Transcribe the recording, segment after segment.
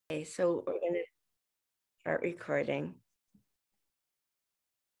Okay, so we're going to start recording.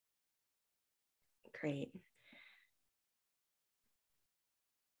 Great.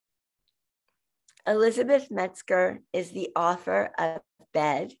 Elizabeth Metzger is the author of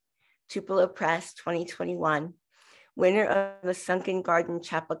Bed, Tupelo Press 2021, winner of the Sunken Garden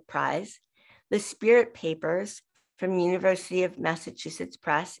Chapbook Prize, the Spirit Papers from University of Massachusetts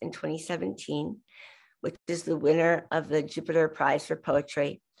Press in 2017, which is the winner of the Jupiter Prize for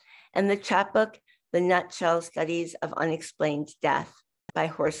Poetry, and the chapbook, The Nutshell Studies of Unexplained Death by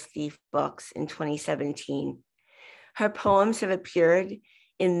Horse Thief Books in 2017. Her poems have appeared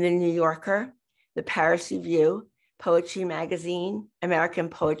in The New Yorker, The Paris Review, Poetry Magazine, American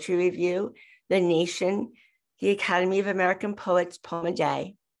Poetry Review, The Nation, the Academy of American Poets Poem a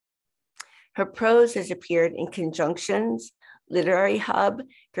Day. Her prose has appeared in Conjunctions, Literary Hub,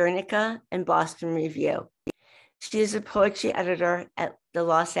 Guernica, and Boston Review. She is a poetry editor at the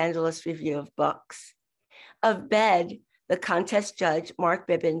Los Angeles Review of Books. Of Bed, the contest judge, Mark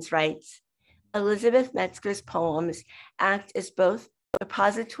Bibbins, writes, Elizabeth Metzger's poems act as both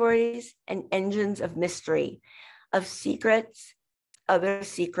repositories and engines of mystery, of secrets other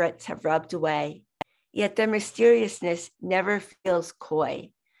secrets have rubbed away, yet their mysteriousness never feels coy.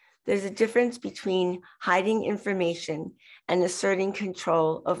 There's a difference between hiding information and asserting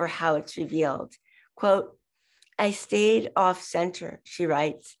control over how it's revealed. Quote, I stayed off center, she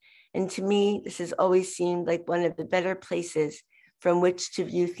writes, and to me, this has always seemed like one of the better places from which to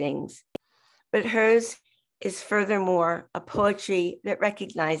view things. But hers is furthermore a poetry that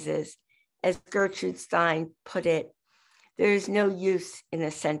recognizes, as Gertrude Stein put it, there is no use in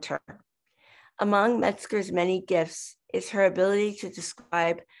the center. Among Metzger's many gifts is her ability to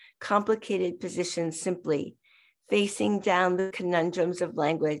describe complicated positions simply, facing down the conundrums of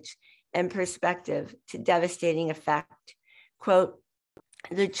language and perspective to devastating effect. Quote,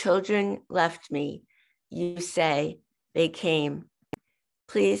 the children left me, you say, they came.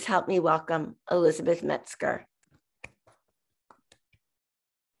 Please help me welcome Elizabeth Metzger.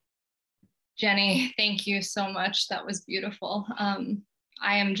 Jenny, thank you so much. That was beautiful.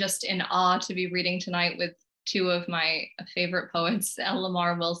 I am just in awe to be reading tonight with two of my favorite poets,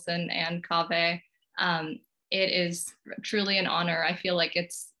 Lamar Wilson and Kaveh. It is truly an honor. I feel like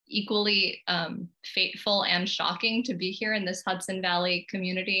it's equally fateful and shocking to be here in this Hudson Valley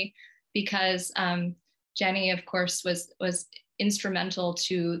community because Jenny, of course, was instrumental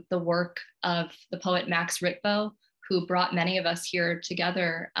to the work of the poet Max Ritvo, who brought many of us here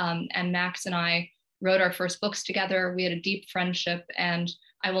together. And Max and I wrote our first books together. We had a deep friendship, and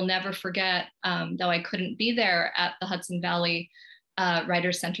I will never forget, though I couldn't be there at the Hudson Valley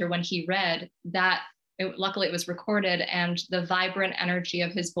Writers Center when he read that. Luckily, it was recorded, and the vibrant energy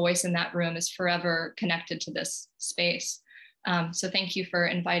of his voice in that room is forever connected to this space. So thank you for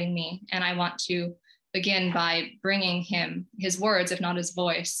inviting me. And I want to begin by bringing his words, if not his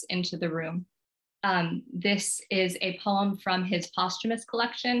voice, into the room. This is a poem from his posthumous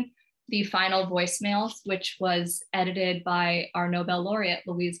collection, The Final Voicemails, which was edited by our Nobel laureate,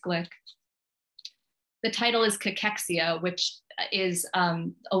 Louise Glick. The title is cachexia, which is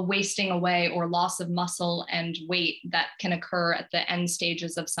a wasting away or loss of muscle and weight that can occur at the end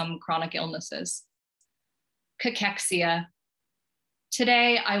stages of some chronic illnesses. Cachexia.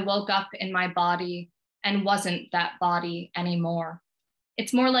 Today I woke up in my body and wasn't that body anymore.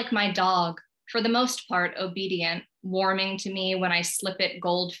 It's more like my dog, for the most part obedient, warming to me when I slip it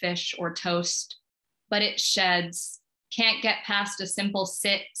goldfish or toast, but it sheds, can't get past a simple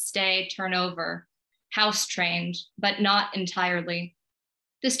sit, stay, turn over. House trained, but not entirely.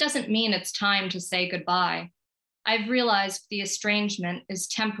 This doesn't mean it's time to say goodbye. I've realized the estrangement is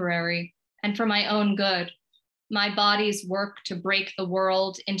temporary and for my own good. My body's work to break the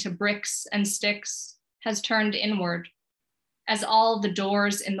world into bricks and sticks has turned inward. As all the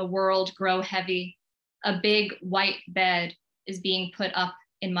doors in the world grow heavy, a big white bed is being put up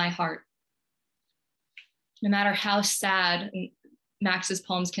in my heart. No matter how sad Max's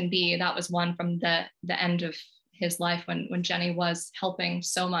poems can be, that was one from the end of his life when Jenny was helping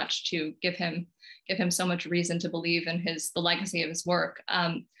so much to give him so much reason to believe in the legacy of his work.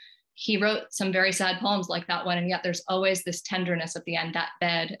 He wrote some very sad poems like that one, and yet there's always this tenderness at the end, that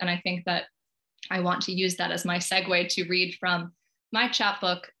bed. And I think that I want to use that as my segue to read from my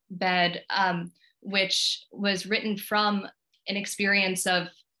chapbook, Bed, which was written from an experience of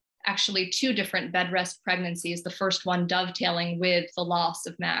actually two different bed rest pregnancies, the first one dovetailing with the loss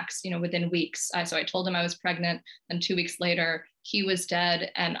of Max, within weeks. So I told him I was pregnant, and 2 weeks later, he was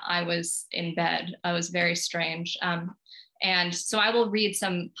dead and I was in bed. It was very strange. And so I will read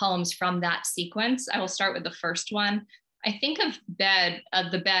some poems from that sequence. I will start with the first one. I think of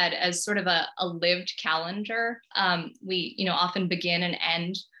the bed as sort of a lived calendar. We, often begin and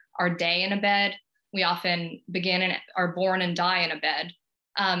end our day in a bed. We often begin and are born and die in a bed.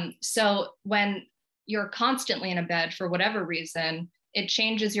 So when you're constantly in a bed for whatever reason, it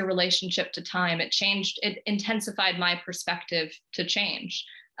changes your relationship to time. It intensified my perspective to change.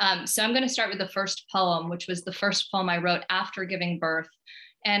 So I'm going to start with the first poem, which was the first poem I wrote after giving birth.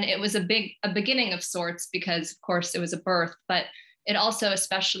 And it was a beginning of sorts because, of course, it was a birth, but it also,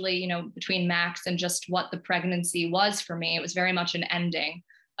 especially, between Max and just what the pregnancy was for me, it was very much an ending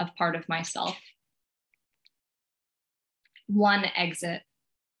of part of myself. One exit.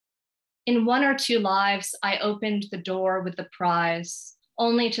 In one or two lives, I opened the door with the prize,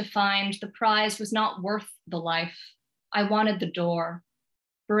 only to find the prize was not worth the life. I wanted the door.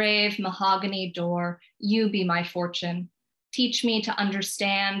 Brave mahogany door, you be my fortune. Teach me to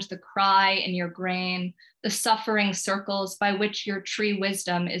understand the cry in your grain, the suffering circles by which your tree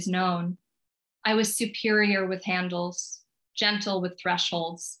wisdom is known. I was superior with handles, gentle with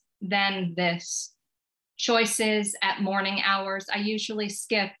thresholds, then this. Choices at morning hours I usually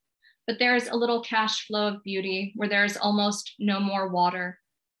skip, but there is a little cash flow of beauty where there is almost no more water,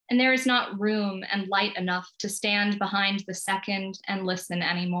 and there is not room and light enough to stand behind the second and listen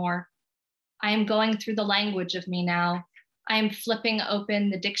anymore. I am going through the language of me now. I am flipping open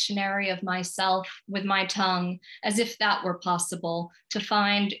the dictionary of myself with my tongue, as if that were possible, to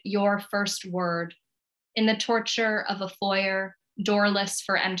find your first word. In the torture of a foyer, doorless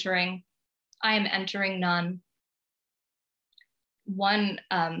for entering, I am entering none.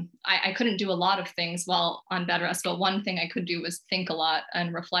 I couldn't do a lot of things while on bed rest, but one thing I could do was think a lot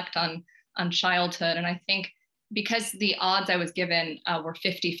and reflect on childhood. And I think because the odds I was given were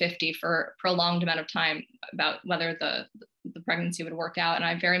 50-50 for a prolonged amount of time about whether the pregnancy would work out. And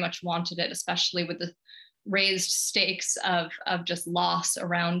I very much wanted it, especially with the raised stakes of just loss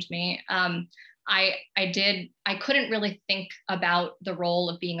around me. I couldn't really think about the role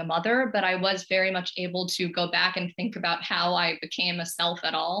of being a mother, but I was very much able to go back and think about how I became a self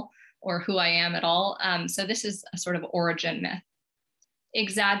at all, or who I am at all. So this is a sort of origin myth.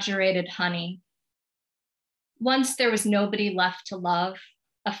 Exaggerated honey. Once there was nobody left to love,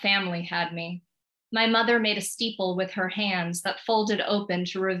 a family had me. My mother made a steeple with her hands that folded open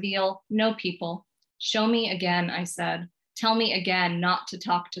to reveal no people. Show me again, I said. Tell me again not to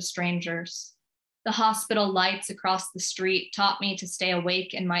talk to strangers. The hospital lights across the street taught me to stay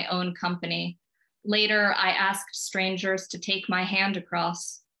awake in my own company. Later, I asked strangers to take my hand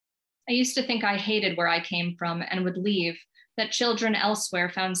across. I used to think I hated where I came from and would leave, that children elsewhere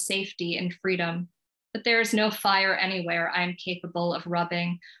found safety and freedom. But there is no fire anywhere I am capable of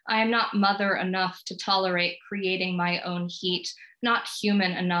rubbing. I am not mother enough to tolerate creating my own heat, not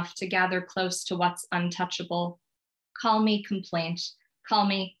human enough to gather close to what's untouchable. Call me complaint, call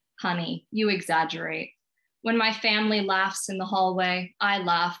me honey, you exaggerate. When my family laughs in the hallway, I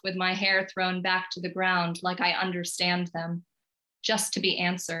laugh with my hair thrown back to the ground like I understand them, just to be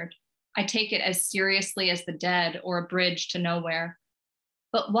answered. I take it as seriously as the dead or a bridge to nowhere.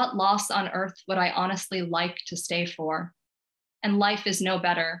 But what loss on earth would I honestly like to stay for? And life is no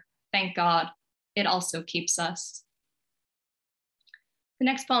better, thank God. It also keeps us. The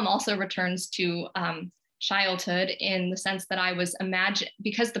next poem also returns to childhood in the sense that I was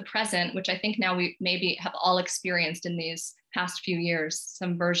because the present, which I think now we maybe have all experienced in these past few years,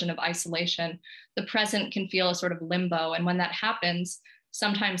 some version of isolation, the present can feel a sort of limbo. And when that happens,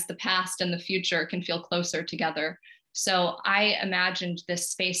 sometimes the past and the future can feel closer together. So I imagined this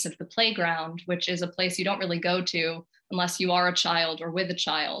space of the playground, which is a place you don't really go to unless you are a child or with a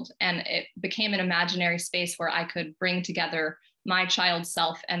child. And it became an imaginary space where I could bring together my child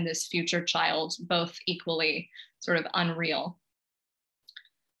self and this future child, both equally sort of unreal.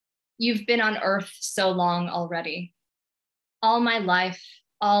 You've been on earth so long already. All my life,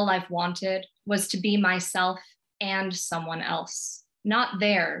 all I've wanted was to be myself and someone else, not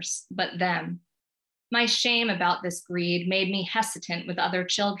theirs, but them. My shame about this greed made me hesitant with other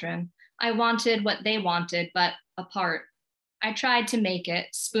children. I wanted what they wanted, but apart. I tried to make it,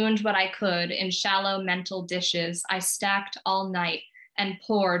 spooned what I could in shallow mental dishes I stacked all night and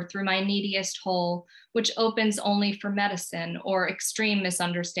poured through my neediest hole, which opens only for medicine or extreme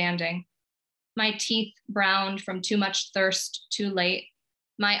misunderstanding. My teeth browned from too much thirst too late.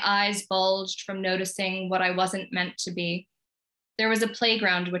 My eyes bulged from noticing what I wasn't meant to be. There was a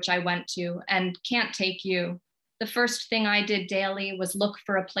playground which I went to and can't take you. The first thing I did daily was look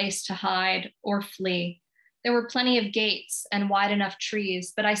for a place to hide or flee. There were plenty of gates and wide enough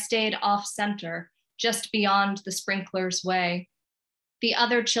trees, but I stayed off center, just beyond the sprinkler's way. The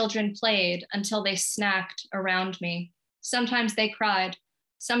other children played until they snacked around me. Sometimes they cried.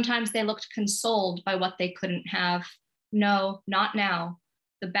 Sometimes they looked consoled by what they couldn't have. No, not now.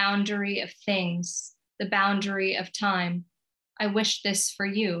 The boundary of things, the boundary of time. I wish this for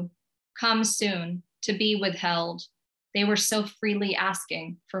you. Come soon, to be withheld. They were so freely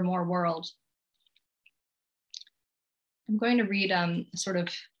asking for more world. I'm going to read a sort of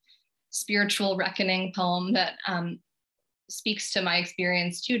spiritual reckoning poem that speaks to my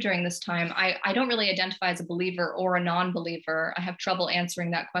experience too during this time. I don't really identify as a believer or a non-believer. I have trouble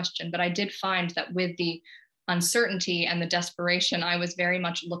answering that question, but I did find that with the uncertainty and the desperation, I was very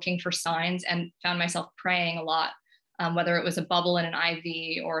much looking for signs and found myself praying a lot, whether it was a bubble in an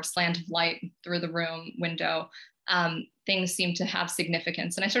IV or a slant of light through the room window. Things seemed to have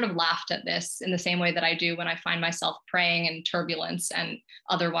significance. And I sort of laughed at this in the same way that I do when I find myself praying in turbulence and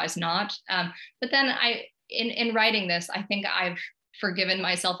otherwise not. But then in writing this, I think I've forgiven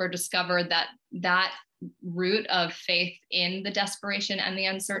myself or discovered that root of faith in the desperation and the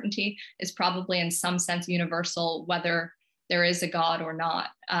uncertainty is probably in some sense universal, whether there is a God or not.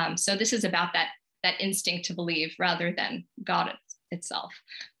 So this is about that instinct to believe rather than God itself.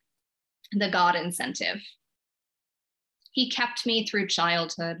 The God incentive. He kept me through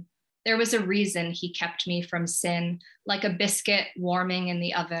childhood. There was a reason he kept me from sin, like a biscuit warming in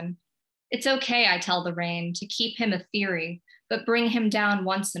the oven. It's okay, I tell the rain, to keep him a theory, but bring him down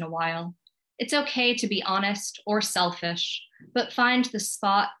once in a while. It's okay to be honest or selfish, but find the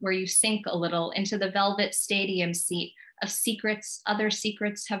spot where you sink a little into the velvet stadium seat of secrets other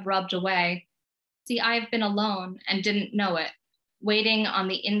secrets have rubbed away. See, I've been alone and didn't know it, waiting on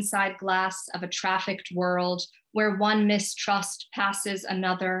the inside glass of a trafficked world where one mistrust passes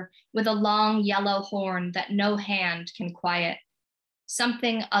another with a long yellow horn that no hand can quiet.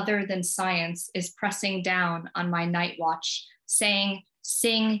 Something other than science is pressing down on my night watch, saying,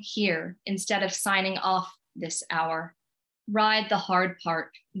 sing here instead of signing off this hour. Ride the hard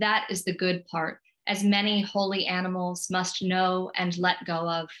part, that is the good part, as many holy animals must know and let go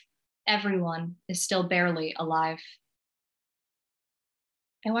of. Everyone is still barely alive.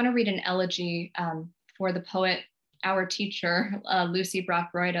 I want to read an elegy for the poet, our teacher, Lucy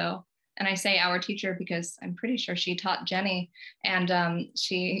Brock-Broido. And I say our teacher because I'm pretty sure she taught Jenny. And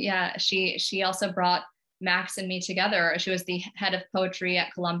she also brought Max and me together. She was the head of poetry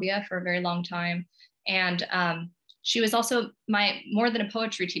at Columbia for a very long time. And she was also more than a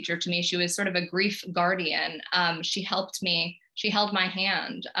poetry teacher to me. She was sort of a grief guardian. She helped me, she held my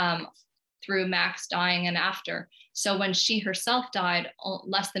hand through Max dying and after. So when she herself died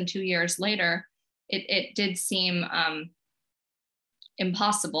less than 2 years later, it did seem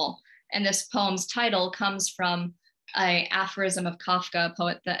impossible. And this poem's title comes from an aphorism of Kafka,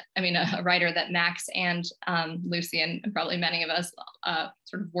 a writer that Max and Lucy and probably many of us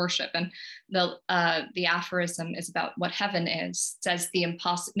sort of worship. And the aphorism is about what heaven is. It says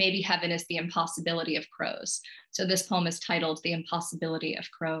maybe heaven is the impossibility of crows. So this poem is titled The Impossibility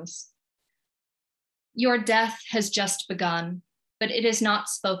of Crows. Your death has just begun, but it is not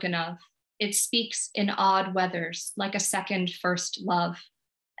spoken of. It speaks in odd weathers, like a second first love,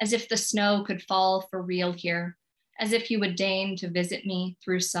 as if the snow could fall for real here, as if you would deign to visit me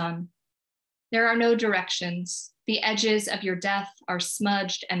through sun. There are no directions. The edges of your death are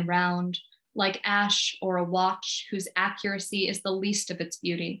smudged and round, like ash or a watch whose accuracy is the least of its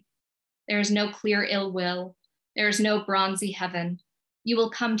beauty. There is no clear ill will. There is no bronzy heaven. You will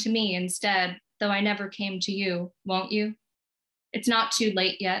come to me instead, though I never came to you, won't you? It's not too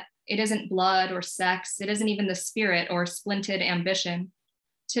late yet. It isn't blood or sex. It isn't even the spirit or splinted ambition.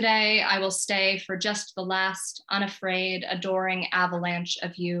 Today, I will stay for just the last, unafraid, adoring avalanche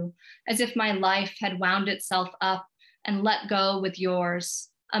of you, as if my life had wound itself up and let go with yours,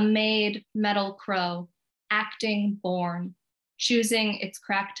 a made metal crow, acting born, choosing its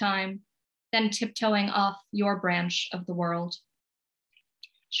crack time, then tiptoeing off your branch of the world.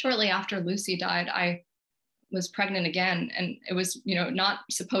 Shortly after Lucy died, I was pregnant again, and it was, not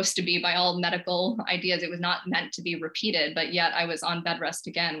supposed to be by all medical ideas. It was not meant to be repeated, but yet I was on bed rest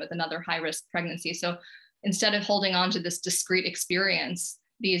again with another high-risk pregnancy. So instead of holding on to this discrete experience,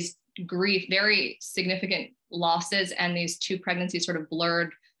 these very significant losses and these two pregnancies sort of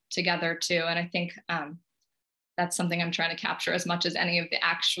blurred together too. And I think that's something I'm trying to capture as much as any of the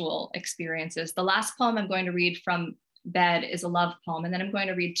actual experiences. The last poem I'm going to read from bed is a love poem, and then I'm going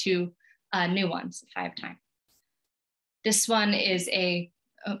to read two new ones if I have time. This one is a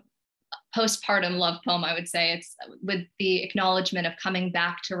postpartum love poem, I would say. It's with the acknowledgement of coming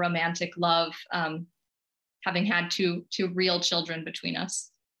back to romantic love, having had two real children between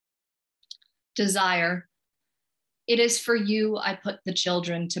us. Desire. It is for you I put the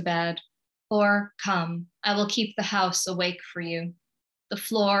children to bed. Or come, I will keep the house awake for you. The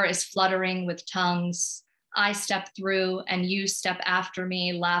floor is fluttering with tongues. I step through and you step after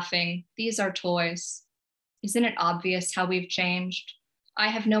me, laughing. These are toys. Isn't it obvious how we've changed? I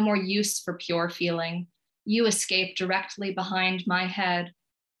have no more use for pure feeling. You escape directly behind my head.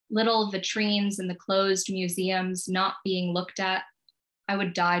 Little vitrines in the closed museums not being looked at. I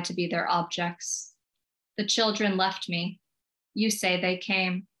would die to be their objects. The children left me. You say they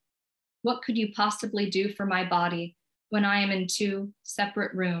came. What could you possibly do for my body when I am in two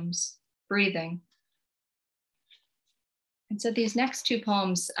separate rooms, breathing? And so these next two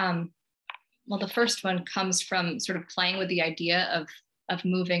poems, well, the first one comes from sort of playing with the idea of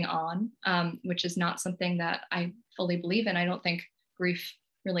moving on, which is not something that I fully believe in. I don't think grief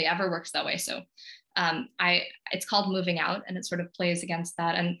really ever works that way. So it's called Moving Out, and it sort of plays against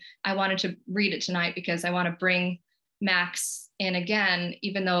that. And I wanted to read it tonight because I want to bring Max in again,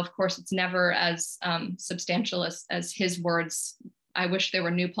 even though of course it's never as substantial as his words. I wish there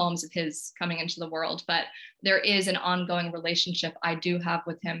were new poems of his coming into the world, but there is an ongoing relationship I do have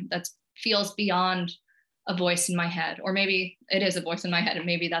with him that feels beyond a voice in my head, or maybe it is a voice in my head and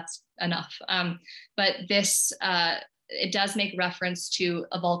maybe that's enough. But this, it does make reference to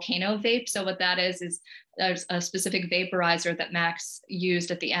a volcano vape. So what that is there's a specific vaporizer that Max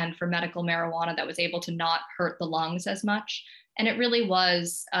used at the end for medical marijuana that was able to not hurt the lungs as much. And it really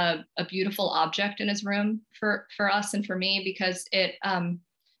was a beautiful object in his room for us and for me, because it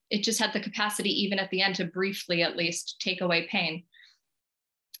just had the capacity, even at the end, to briefly at least take away pain.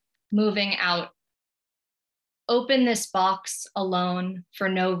 Moving out. Open this box alone for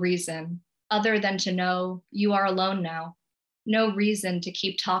no reason other than to know you are alone now. No reason to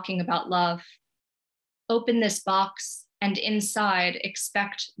keep talking about love. Open this box and inside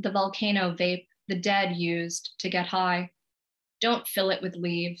expect the volcano vape the dead used to get high. Don't fill it with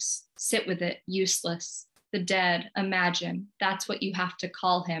leaves. Sit with it, useless. The dead, imagine, that's what you have to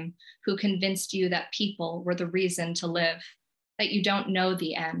call him, who convinced you that people were the reason to live, that you don't know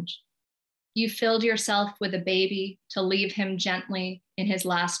the end. You filled yourself with a baby to leave him gently in his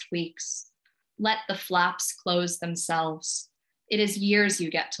last weeks. Let the flaps close themselves. It is years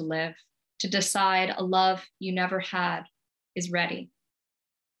you get to live, to decide a love you never had is ready.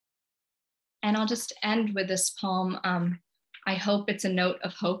 And I'll just end with this poem. I hope it's a note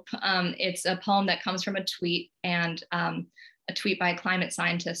of hope. It's a poem that comes from a tweet, and a tweet by a climate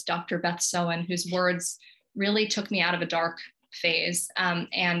scientist, Dr. Beth Sowen, whose words really took me out of a dark phase.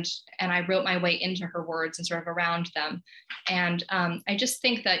 And I wrote my way into her words and sort of around them. And I just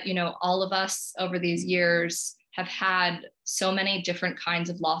think that, you know, all of us over these years have had so many different kinds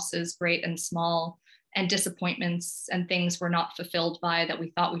of losses, great and small, and disappointments and things we're not fulfilled by that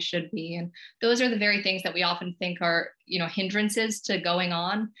we thought we should be. And those are the very things that we often think are, you know, hindrances to going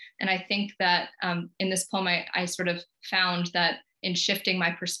on. And I think that in this poem, I sort of found that in shifting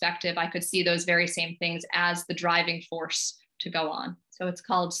my perspective, I could see those very same things as the driving force to go on. So it's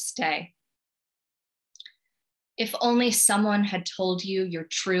called Stay. If only someone had told you your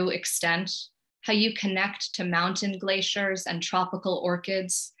true extent, how you connect to mountain glaciers and tropical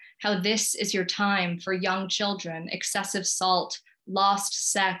orchids, how this is your time for young children, excessive salt,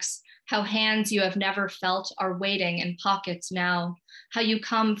 lost sex, how hands you have never felt are waiting in pockets now, how you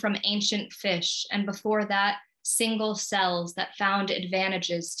come from ancient fish, and before that, single cells that found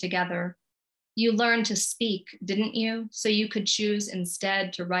advantages together. You learned to speak, didn't you? So you could choose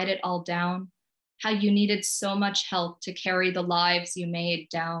instead to write it all down. How you needed so much help to carry the lives you made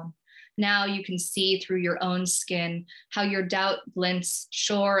down. Now you can see through your own skin how your doubt glints,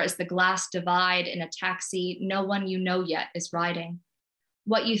 sure as the glass divide in a taxi no one you know yet is riding.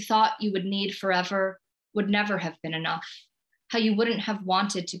 What you thought you would need forever would never have been enough. How you wouldn't have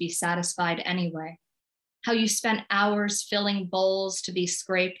wanted to be satisfied anyway. How you spent hours filling bowls to be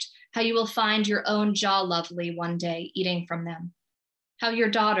scraped. How you will find your own jaw lovely one day eating from them. How your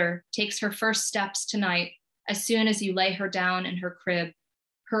daughter takes her first steps tonight as soon as you lay her down in her crib.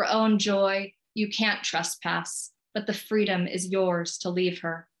 Her own joy you can't trespass, but the freedom is yours to leave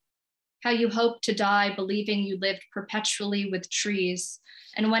her. How you hoped to die believing you lived perpetually with trees,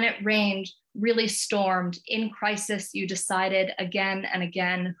 and when it rained, really stormed, in crisis you decided again and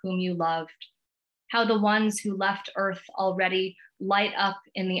again whom you loved. How the ones who left Earth already light up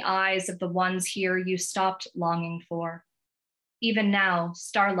in the eyes of the ones here you stopped longing for. Even now,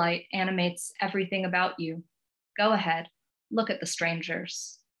 starlight animates everything about you. Go ahead, look at the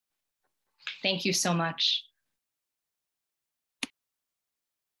strangers. Thank you so much.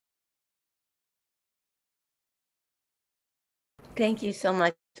 Thank you so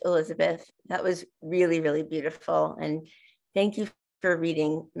much, Elizabeth. That was really, really beautiful. And thank you for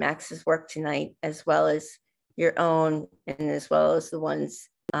reading Max's work tonight, as well as your own, and as well as the ones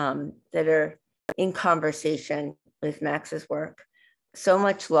that are in conversation with Max's work. So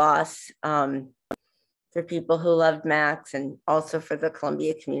much loss for people who loved Max, and also for the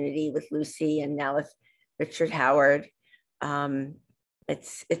Columbia community with Lucy, and now with Richard Howard.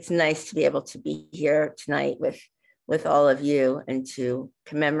 It's nice to be able to be here tonight with all of you and to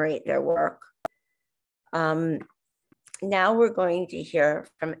commemorate their work. Now we're going to hear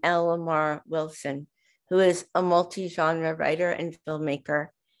from Lamar Wilson, who is a multi-genre writer and filmmaker,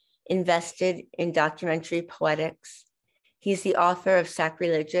 invested in documentary poetics. He's the author of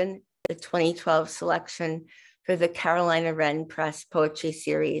Sacrilegion, the 2012 selection for the Carolina Wren Press Poetry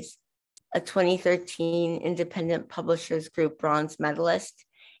Series, a 2013 Independent Publishers Group bronze medalist,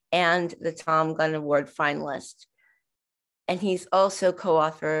 and the Tom Gunn Award finalist. And he's also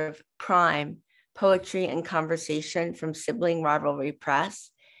co-author of Prime, Poetry and Conversation from Sibling Rivalry Press,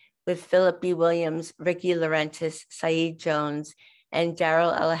 with Philip B. Williams, Ricky Laurentis, Saeed Jones, and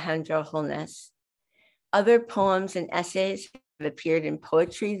Daryl Alejandro Holness. Other poems and essays have appeared in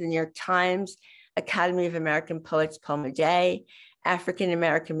Poetry, the New York Times, Academy of American Poets Poem a Day, African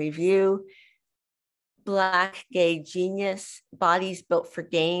American Review, Black Gay Genius, Bodies Built for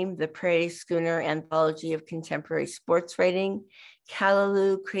Game, the Prairie Schooner Anthology of Contemporary Sports Writing,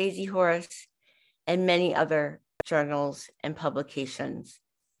 Callaloo, Crazy Horse, and many other journals and publications.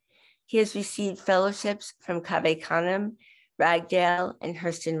 He has received fellowships from Kaveh, Ragdale, and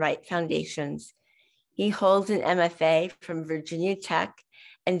Hurston Wright Foundations. He holds an MFA from Virginia Tech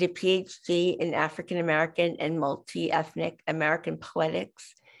and a PhD in African American and multi-ethnic American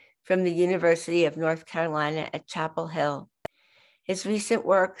poetics from the University of North Carolina at Chapel Hill. His recent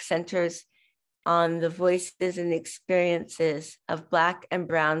work centers on the voices and experiences of Black and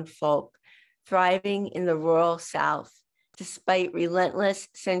Brown folk thriving in the rural South, despite relentless,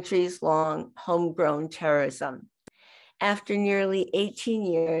 centuries-long homegrown terrorism. After nearly 18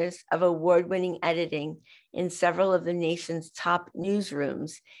 years of award-winning editing in several of the nation's top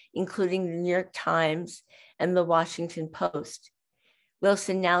newsrooms, including the New York Times and the Washington Post,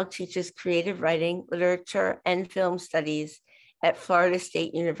 Wilson now teaches creative writing, literature, and film studies at Florida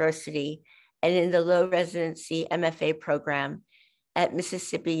State University and in the low residency MFA program at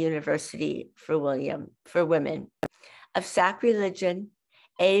Mississippi University for Women. Of Sacrilegion,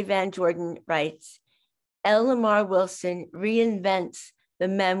 A. Van Jordan writes, Lamar Wilson reinvents the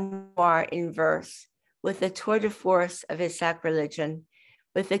memoir in verse with the tour de force of his Sacrilegion,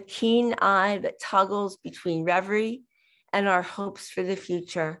 with a keen eye that toggles between reverie and our hopes for the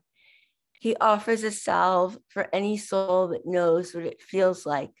future. He offers a salve for any soul that knows what it feels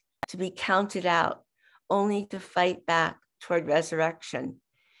like to be counted out, only to fight back toward resurrection.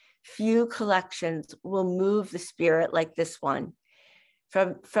 Few collections will move the spirit like this one,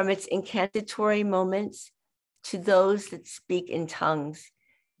 from its incantatory moments to those that speak in tongues.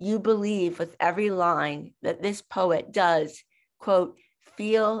 You believe with every line that this poet does, quote,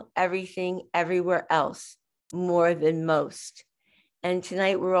 feel everything everywhere else more than most. And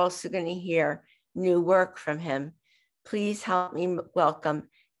tonight we're also going to hear new work from him. Please help me welcome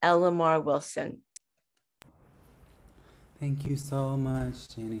Lamar Wilson. Thank you so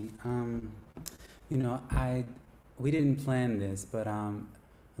much, Jenny. You know, we didn't plan this, but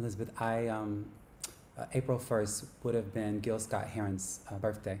Elizabeth, April 1st would have been Gil Scott-Heron's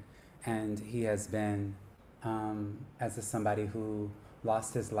birthday, and he has been, as somebody who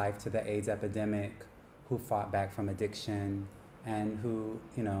lost his life to the AIDS epidemic, who fought back from addiction, and who,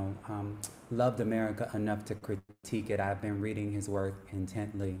 loved America enough to critique it. I've been reading his work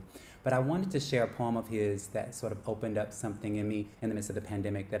intently. But I wanted to share a poem of his that sort of opened up something in me in the midst of the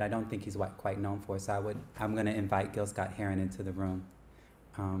pandemic that I don't think he's quite known for. So I'm going to invite Gil Scott-Heron into the room.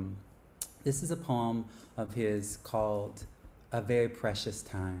 This is a poem of his called A Very Precious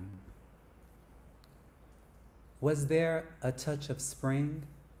Time. Was there a touch of spring?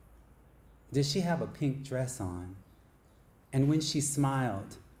 Did she have a pink dress on? And when she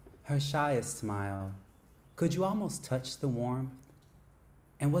smiled, her shyest smile, could you almost touch the warmth?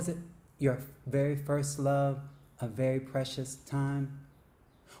 And was it your very first love, a very precious time?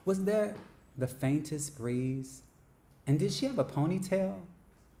 Was there the faintest breeze? And did she have a ponytail?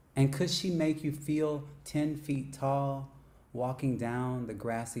 And could she make you feel 10 feet tall, walking down the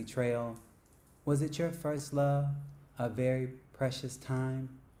grassy trail? Was it your first love, a very precious time?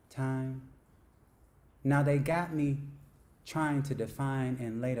 Now they got me trying to define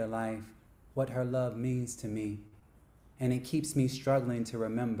in later life what her love means to me. And it keeps me struggling to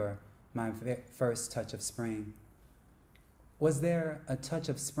remember my first touch of spring. Was there a touch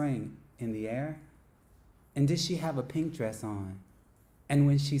of spring in the air? And did she have a pink dress on? And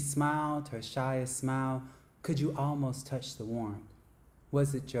when she smiled her shyest smile, could you almost touch the warmth?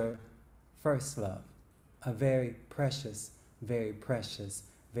 Was it your first love? A very precious, very precious,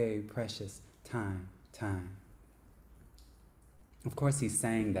 very precious time. Of course he's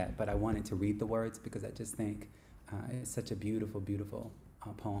saying that, but I wanted to read the words because I just think it's such a beautiful, beautiful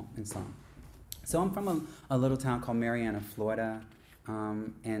poem and song. So I'm from a little town called Marianna, Florida,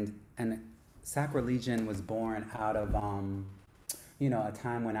 and Sacrilegion was born out of a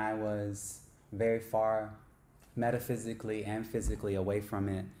time when I was very far metaphysically and physically away from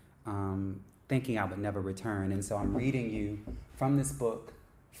it, thinking I would never return. And so I'm reading you from this book,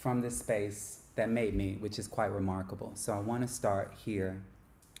 from this space that made me, which is quite remarkable. So I want to start here.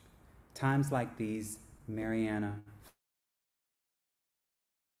 Times like these, Marianna,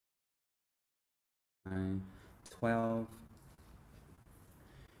 12.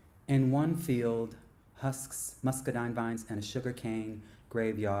 In one field, husks, muscadine vines, and a sugarcane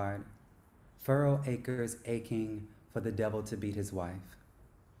graveyard, furrow acres aching for the devil to beat his wife,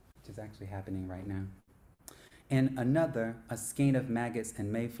 which is actually happening right now. In another, a skein of maggots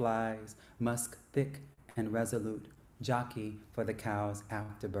and mayflies, musk thick and resolute, jockey for the cows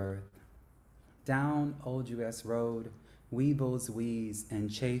afterbirth. Down Old US Road, weevils wheeze and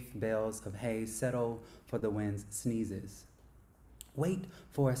chafe bales of hay settle for the wind's sneezes. Wait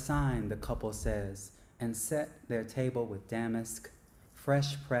for a sign, the couple says, and set their table with damask,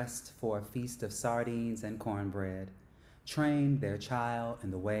 fresh pressed for a feast of sardines and cornbread. Train their child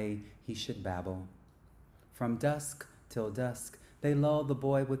in the way he should babble. From dusk till dusk, they lull the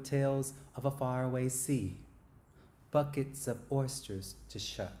boy with tales of a faraway sea, buckets of oysters to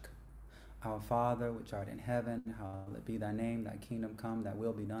shuck. Our Father, which art in heaven, hallowed be thy name, thy kingdom come, thy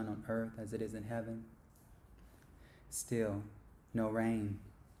will be done on earth as it is in heaven. Still, no rain.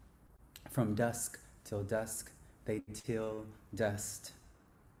 From dusk till dusk, they till dust.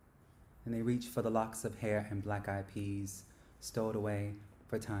 And they reach for the locks of hair and black-eyed peas, stowed away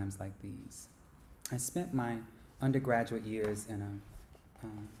for times like these. I spent my undergraduate years in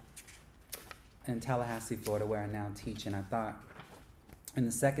Tallahassee, Florida, where I now teach, and I thought in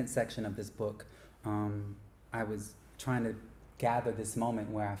the second section of this book, I was trying to gather this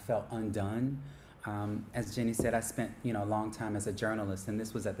moment where I felt undone. As Jenny said, I spent a long time as a journalist, and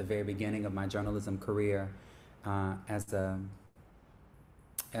this was at the very beginning of my journalism career as a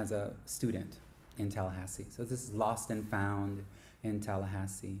student in Tallahassee. So this is lost and found in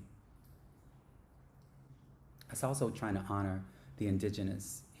Tallahassee. I was also trying to honor the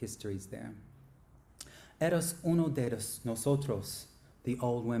indigenous histories there. Eres uno de nosotros, the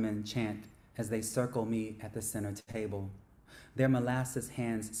old women chant as they circle me at the center table. Their molasses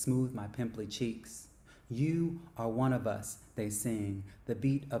hands smooth my pimply cheeks. You are one of us, they sing, the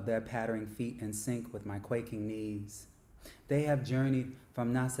beat of their pattering feet in sync with my quaking knees. They have journeyed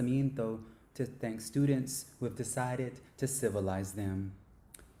from nacimiento to thank students who have decided to civilize them.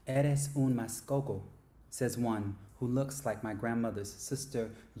 Eres un mascoco, says one who looks like my grandmother's sister.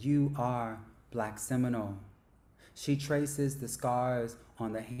 You are Black Seminole. She traces the scars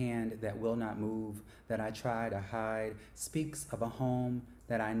on the hand that will not move, that I try to hide, speaks of a home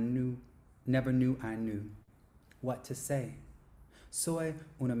that I never knew I knew. What to say? Soy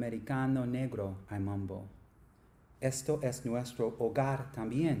un americano negro, I mumble. Esto es nuestro hogar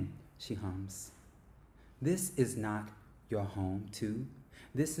también, she hums. This is not your home, too.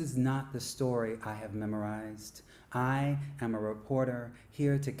 This is not the story I have memorized. I am a reporter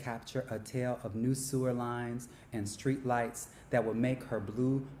here to capture a tale of new sewer lines and street lights that will make her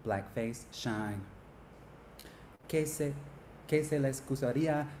blue-black face shine. ¿Qué se les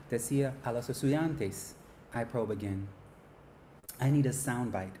gustaría decir a los estudiantes? I probe again. I need a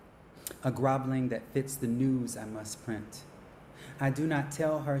soundbite, a groveling that fits the news I must print. I do not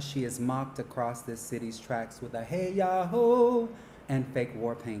tell her she is mocked across this city's tracks with a hey yahoo and fake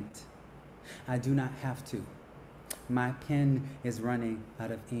war paint. I do not have to. My pen is running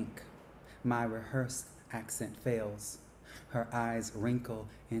out of ink. My rehearsed accent fails. Her eyes wrinkle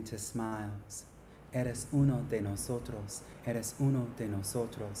into smiles. Eres uno de nosotros. Eres uno de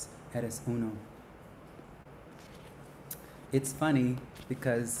nosotros. Eres uno. It's funny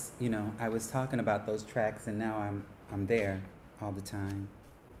because, I was talking about those tracks and now I'm there all the time.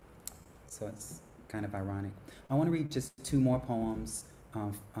 So it's kind of ironic. I want to read just two more poems,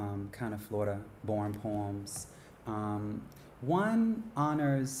 kind of Florida-born poems. One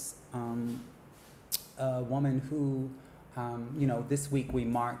honors a woman who, this week we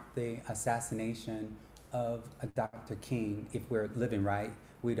marked the assassination of Dr. King. If we're living right,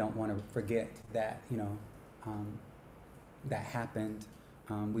 we don't want to forget that, that happened.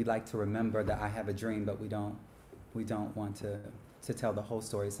 We like to remember that I have a dream, but we don't want to to tell the whole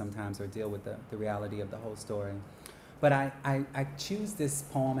story sometimes or deal with the reality of the whole story. But I choose this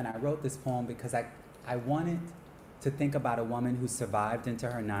poem, and I wrote this poem because I wanted to think about a woman who survived into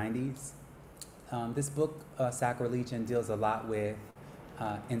her 90s. This book, Sacrilegion, deals a lot with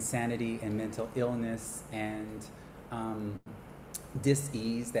insanity and mental illness and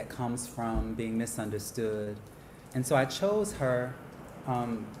dis-ease that comes from being misunderstood. And so I chose her.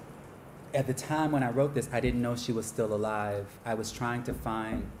 At the time when I wrote this, I didn't know she was still alive. I was trying to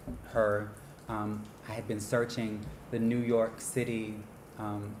find her. I had been searching the New York City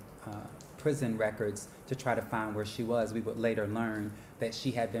prison records to try to find where she was. We would later learn that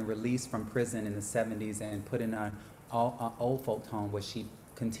she had been released from prison in the 70s and put in an old folks home where she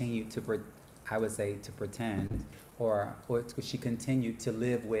continued to, I would say, to pretend, or she continued to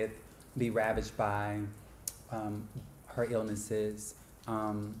live with, be ravaged by her illnesses.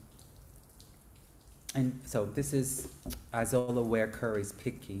 And so this is Isola Ware Curry's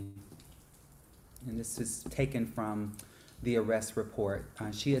Picky. And this is taken from the arrest report.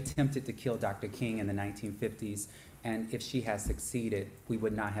 She attempted to kill Dr. King in the 1950s, and if she had succeeded, we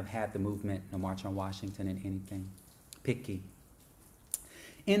would not have had the movement, no March on Washington and anything. Picky.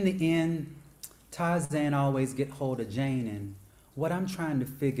 In the end, Tarzan always get hold of Jane, and what I'm trying to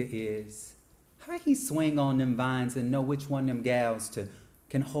figure is how he swing on them vines and know which one of them gals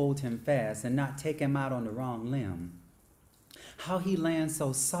can hold him fast and not take him out on the wrong limb. How he lands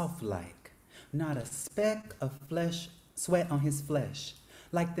so soft-like, not a speck of sweat on his flesh,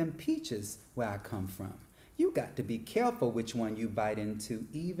 like them peaches where I come from. You got to be careful which one you bite into,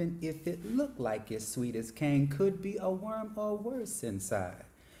 even if it look like it's sweet as cane, could be a worm or worse inside,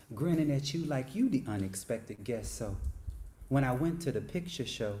 grinning at you like you the unexpected guest. So when I went to the picture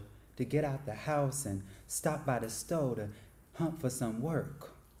show to get out the house and stop by the store to hunt for some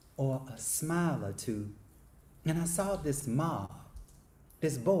work or a smile or two, and I saw this mob,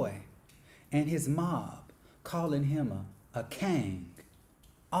 this boy and his mob calling him a king,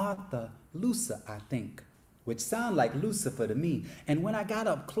 Arthur Lucer, I think, which sound like Lucifer to me. And when I got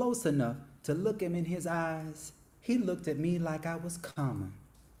up close enough to look him in his eyes, he looked at me like I was common.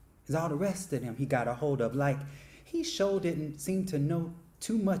 As all the rest of them he got a hold of, like he sure didn't seem to know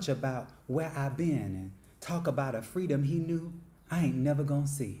too much about where I been and talk about a freedom he knew I ain't never gonna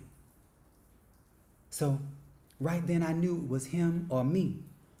see. So right then I knew it was him or me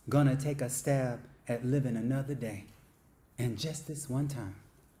gonna take a stab at living another day. And just this one time,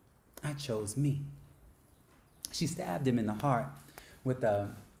 I chose me. She stabbed him in the heart with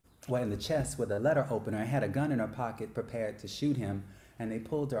in the chest with a letter opener and had a gun in her pocket prepared to shoot him, and they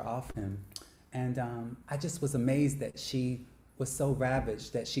pulled her off him. And I just was amazed that she was so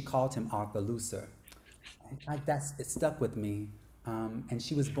ravaged that she called him Arthur Lucer. It stuck with me. And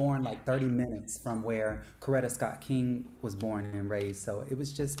she was born like 30 minutes from where Coretta Scott King was born and raised. So it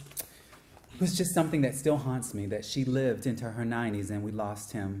was just something that still haunts me, that she lived into her 90s and we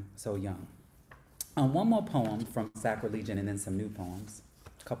lost him so young. One more poem from Sacrilegion and then some new poems,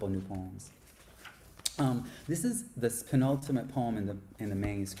 a couple new poems. This is the penultimate poem in the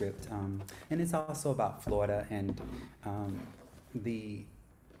manuscript, and it's also about Florida and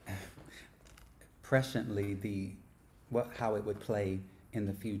presciently how it would play in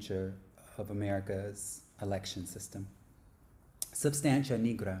the future of America's election system. Substantia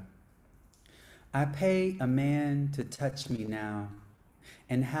nigra. I pay a man to touch me now.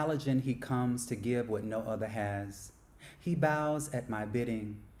 In halogen he comes to give what no other has. He bows at my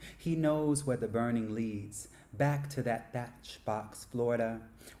bidding. He knows where the burning leads. Back to that thatch box, Florida.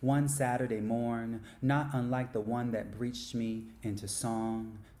 One Saturday morn, not unlike the one that breached me into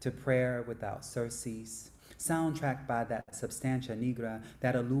song, to prayer without surcease. Soundtracked by that substantia nigra,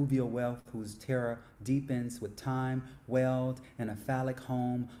 that alluvial wealth whose terror deepens with time, welled in a phallic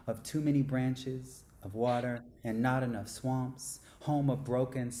home of too many branches of water and not enough swamps, home of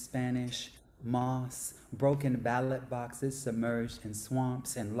broken Spanish moss, broken ballot boxes submerged in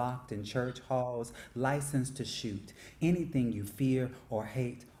swamps and locked in church halls, licensed to shoot anything you fear or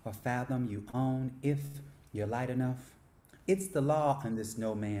hate or fathom you own if you're light enough. It's the law in this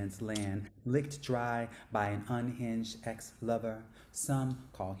no man's land, licked dry by an unhinged ex-lover. Some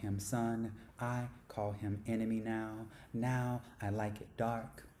call him son, I call him enemy now. Now I like it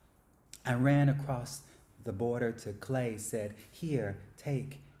dark. I ran across the border to Clay, said, here,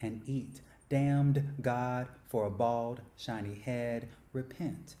 take and eat. Damned God for a bald, shiny head.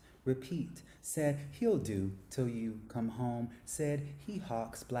 Repent, repeat. Said, he'll do till you come home. Said, he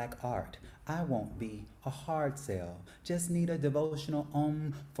hawks black art. I won't be a hard sell. Just need a devotional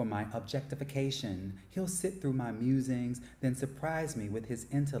for my objectification. He'll sit through my musings, then surprise me with his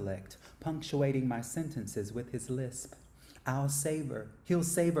intellect, punctuating my sentences with his lisp. He'll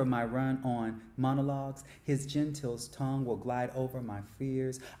savor my run on monologues. His gentle tongue will glide over my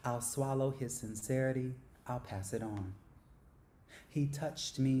fears. I'll swallow his sincerity. I'll pass it on. He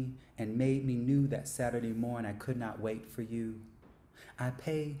touched me and made me new that Saturday morn. I could not wait for you. I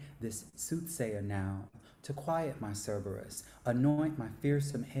pay this soothsayer now to quiet my Cerberus, anoint my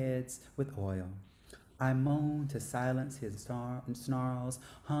fearsome heads with oil. I moan to silence his snarls,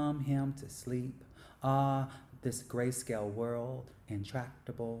 hum him to sleep. Ah, this grayscale world,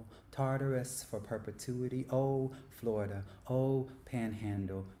 intractable, Tartarus for perpetuity. Oh, Florida, oh,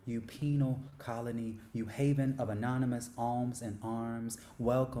 Panhandle, you penal colony, you haven of anonymous alms and arms,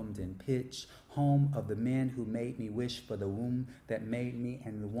 welcomed in pitch, home of the men who made me wish for the womb that made me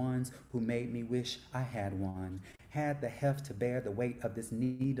and the ones who made me wish I had one. Had the heft to bear the weight of this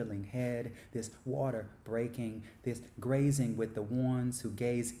needling head, this water breaking, this grazing with the ones who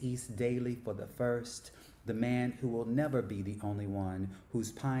gaze east daily for the first, the man who will never be the only one,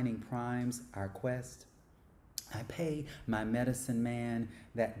 whose pining primes our quest. I pay my medicine man,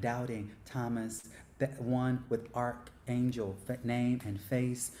 that doubting Thomas, that one with archangel name and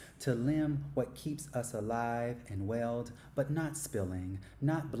face, to limn what keeps us alive and weld, but not spilling,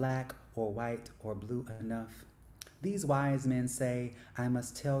 not black or white or blue enough. These wise men say, I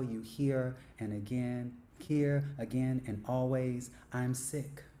must tell you here again, and always, I'm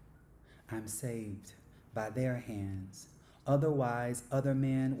sick. I'm saved by their hands. Otherwise, other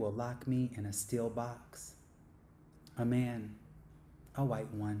men will lock me in a steel box. A man, a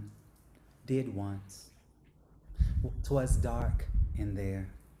white one, did once. 'Twas dark in there.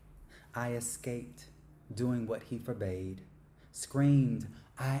 I escaped, doing what he forbade. Screamed,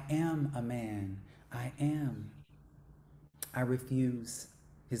 I am a man, I am. I refuse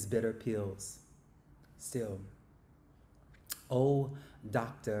his bitter pills. Still, oh,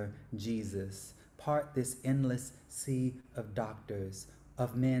 Dr. Jesus, part this endless sea of doctors,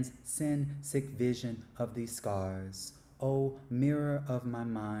 of men's sin-sick vision of these scars. O mirror of my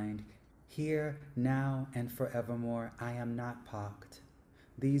mind, here, now, and forevermore, I am not pocked.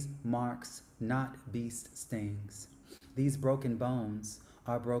 These marks, not beast stings. These broken bones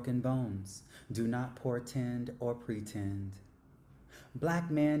are broken bones. Do not portend or pretend.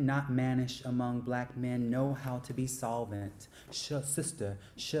 Black men not mannish among black men know how to be solvent. Sister,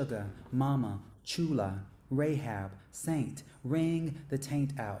 sugar, mama, chula, Rahab, saint, wring the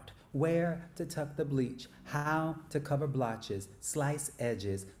taint out. Where to tuck the bleach, how to cover blotches, slice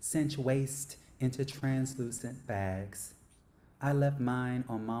edges, cinch waist into translucent bags. I left mine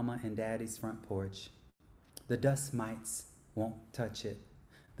on mama and daddy's front porch. The dust mites won't touch it.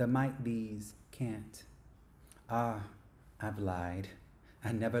 The mite bees can't. Ah, I've lied.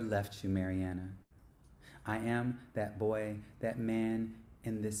 I never left you, Mariana. I am that boy, that man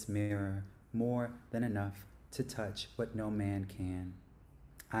in this mirror, more than enough to touch what no man can.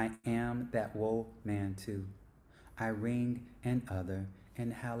 I am that woe man too. I ring an other,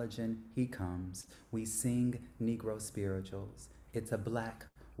 and halogen he comes. We sing Negro spirituals. It's a black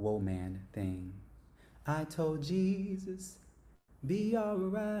woe man thing. I told Jesus, be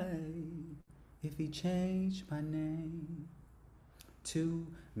alright if he changed my name. Too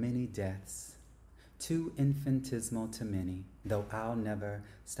many deaths, too infinitesimal to many, though I'll never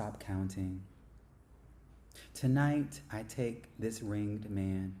stop counting. Tonight I take this ringed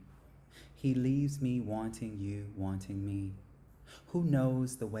man. He leaves me wanting you, wanting me. Who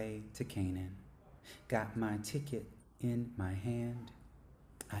knows the way to Canaan? Got my ticket in my hand.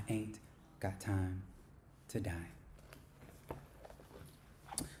 I ain't got time to die.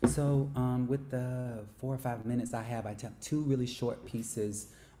 So with the 4 or 5 minutes I have, I took two really short pieces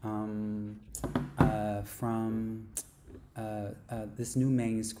from this new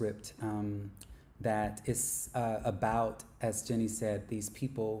manuscript that is about, as Jenny said, these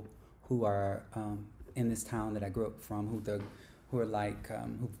people who are in this town that I grew up from,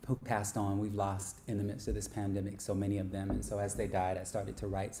 who passed on. We've lost in the midst of this pandemic so many of them, and so as they died, I started to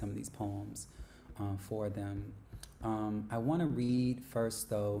write some of these poems for them. I want to read first,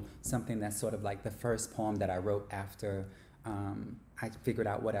 though, something that's sort of like the first poem that I wrote after I figured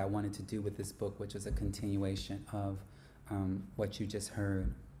out what I wanted to do with this book, which was a continuation of what you just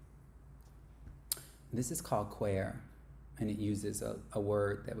heard. This is called queer, and it uses a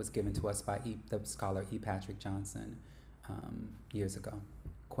word that was given to us by the scholar E. Patrick Johnson years ago.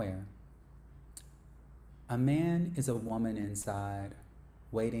 Queer. A man is a woman inside,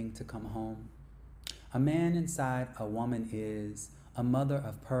 waiting to come home. A man inside a woman is a mother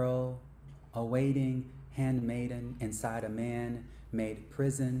of pearl, a waiting handmaiden inside a man made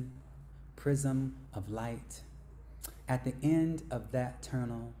prism of light. At the end of that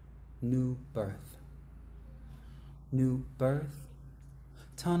eternal new birth. new birth.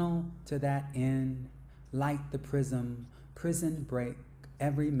 Tunnel to that end, light the prism, prison break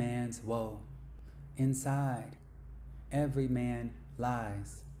every man's woe. Inside, every man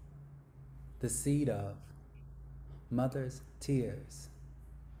lies, the seed of mother's tears,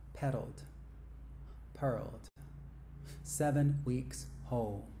 petaled, pearled, 7 weeks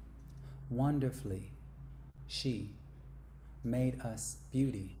whole. Wonderfully, she made us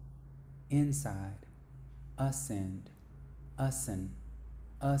beauty inside, ascend, us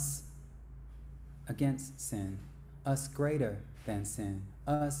against sin, us greater than sin,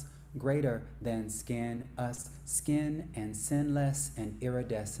 us greater than skin, us skin and sinless and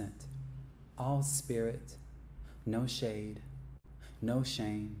iridescent, all spirit, no shade, no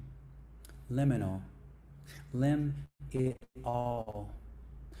shame, liminal, limn it all,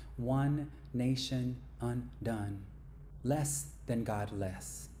 one nation undone, less than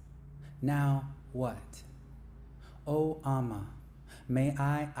godless. Now what? O Amma, may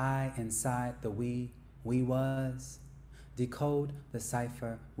I inside the we was, decode the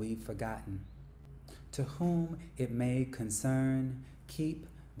cipher we've forgotten. To whom it may concern, keep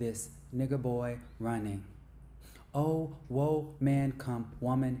this nigger boy running. O woe man come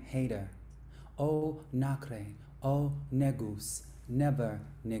woman hater. O nacre, o negus, never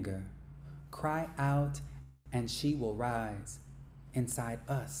nigger. Cry out and she will rise inside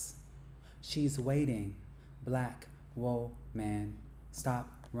us. She's waiting, black woe man, stop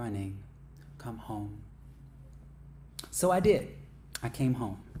running, come home. So I did. I came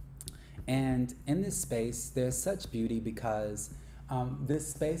home. And in this space, there's such beauty because this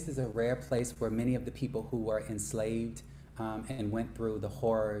space is a rare place where many of the people who were enslaved and went through the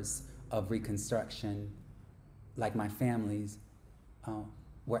horrors of Reconstruction, like my families,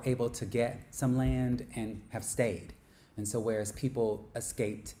 were able to get some land and have stayed. And so whereas people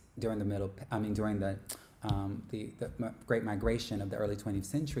escaped during the Great Migration of the early 20th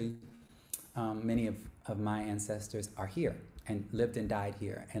century, many of my ancestors are here and lived and died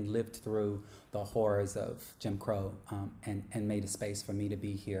here and lived through the horrors of Jim Crow and made a space for me to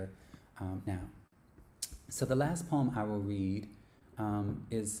be here now. So the last poem I will read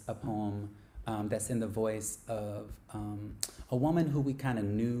is a poem that's in the voice of a woman who we kind of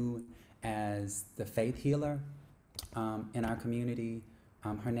knew as the faith healer in our community.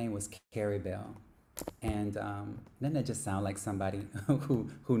 Her name was Carrie Bell. And doesn't that just sound like somebody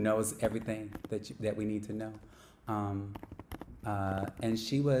who knows everything that we need to know? And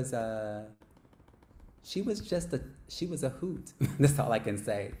she was a hoot. That's all I can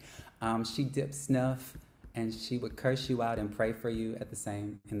say. She dipped snuff, and she would curse you out and pray for you in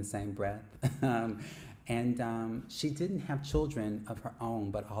the same breath. And she didn't have children of her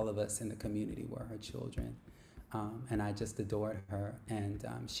own, but all of us in the community were her children. And I just adored her. And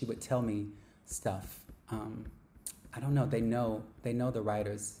she would tell me stuff. I don't know. They know the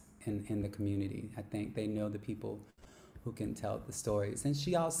writers in the community. I think they know the people who can tell the stories. And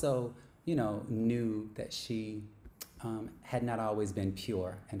she also, knew that she had not always been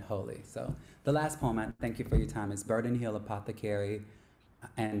pure and holy. So the last poem, I thank you for your time, is Burden Hill Apothecary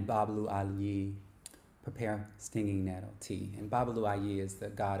and Babalu Ali prepare stinging nettle tea. And Babalu Ali is the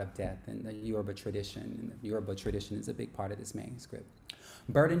god of death in the Yoruba tradition, and the Yoruba tradition is a big part of this manuscript.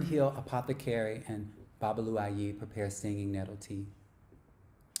 Burden Hill Apothecary and Babalu Ali prepare stinging nettle tea.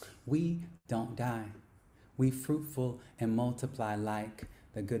 We don't die. We fruitful and multiply like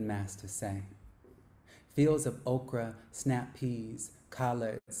the good master say. Fields of okra, snap peas,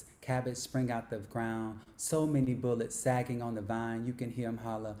 collards, cabbage spring out the ground. So many bullets sagging on the vine, you can hear them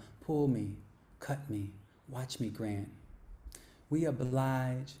holler, pull me, cut me, watch me grin. We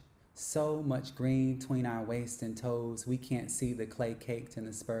oblige, so much green between our waist and toes, we can't see the clay caked in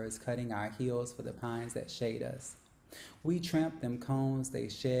the spurs, cutting our heels for the pines that shade us. We tramp them cones they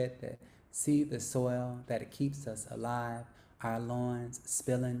shed that seed the soil, that it keeps us alive, our loins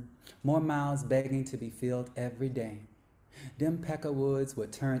spilling, more miles begging to be filled every day. Them peckerwoods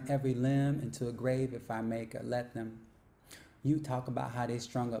would turn every limb into a grave if I make or let them. You talk about how they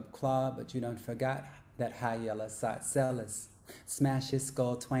strung up Claude, but you done forgot that high yellow Celis. Smash his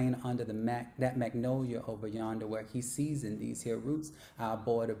skull twain under that magnolia over yonder where he seasoned these here roots. Our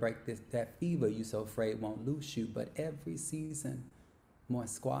boy to break that fever you so afraid won't loose you, but every season, more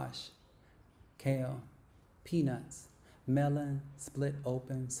squash, kale, peanuts, melon split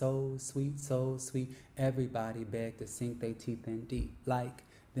open, so sweet, everybody begged to sink their teeth in deep. Like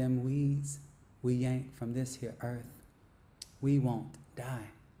them weeds we yank from this here earth, we won't die.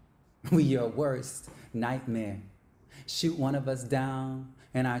 We your worst nightmare. Shoot one of us down,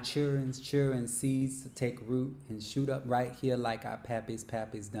 and our children's seeds to take root and shoot up right here like our pappy's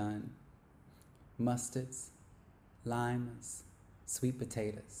done. Mustards, limes, sweet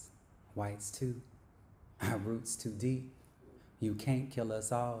potatoes, whites too, our roots too deep. You can't kill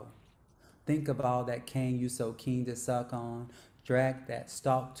us all. Think of all that cane you so keen to suck on. Drag that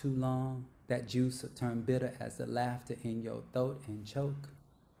stalk too long. That juice will turn bitter as the laughter in your throat and choke.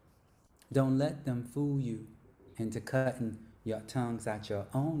 Don't let them fool you into cutting your tongues out your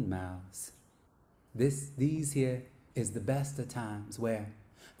own mouths. These here is the best of times where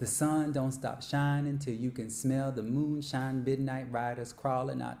the sun don't stop shining till you can smell the moonshine midnight riders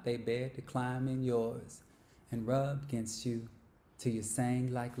crawling out their bed to climb in yours and rub against you till you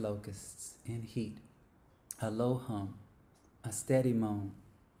sang like locusts in heat, a low hum, a steady moan,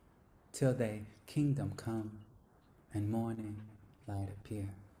 till they kingdom come and morning light appear.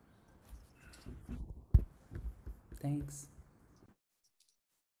 Thanks.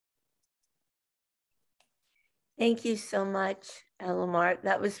 Thank you so much, Lamar.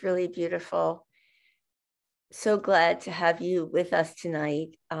 That was really beautiful. So glad to have you with us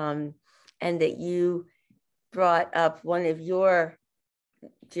tonight, and that you brought up one of your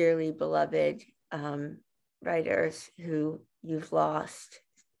dearly beloved writers who you've lost.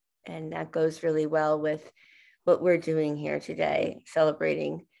 And that goes really well with what we're doing here today,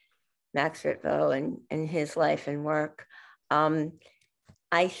 celebrating Max Ritvo and his life and work.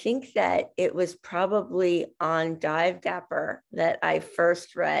 I think that it was probably on Dive Dapper that I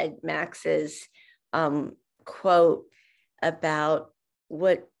first read Max's quote about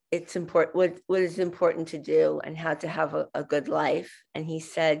what is important to do and how to have a good life. And he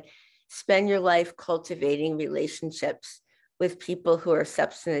said, spend your life cultivating relationships with people who are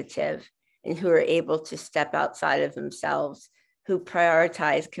substantive and who are able to step outside of themselves, who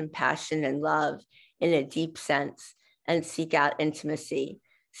prioritize compassion and love in a deep sense, and seek out intimacy.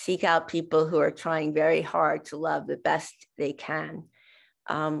 Seek out people who are trying very hard to love the best they can.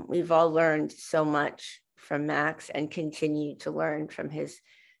 We've all learned so much from Max and continue to learn from his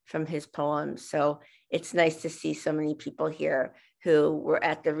poems. So it's nice to see so many people here who were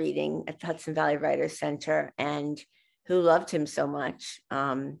at the reading at the Hudson Valley Writers Center and who loved him so much.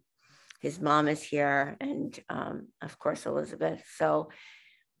 His mom is here, and of course, Elizabeth. So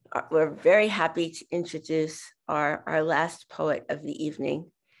we're very happy to introduce our last poet of the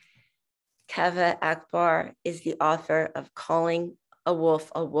evening. Kaveh Akbar is the author of Calling a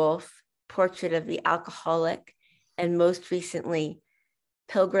Wolf, Portrait of the Alcoholic, and most recently,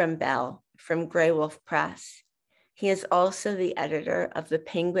 Pilgrim Bell from Grey Wolf Press. He is also the editor of the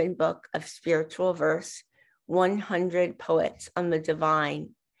Penguin Book of Spiritual Verse, 100 Poets on the Divine.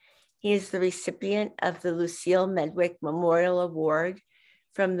 He is the recipient of the Lucille Medwick Memorial Award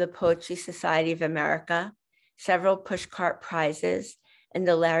from the Poetry Society of America, several Pushcart Prizes, and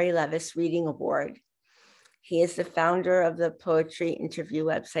the Larry Levis Reading Award. He is the founder of the poetry interview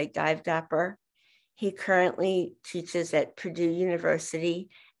website Dive Dapper. He currently teaches at Purdue University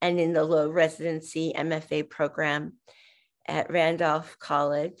and in the low residency MFA program at Randolph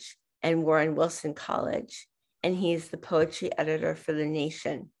College and Warren Wilson College. And he is the poetry editor for The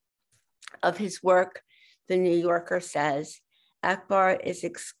Nation. Of his work, The New Yorker says, Akbar is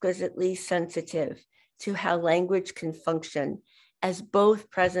exquisitely sensitive to how language can function as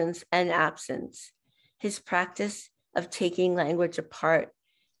both presence and absence. His practice of taking language apart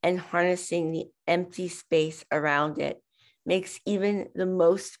and harnessing the empty space around it makes even the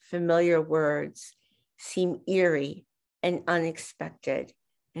most familiar words seem eerie and unexpected.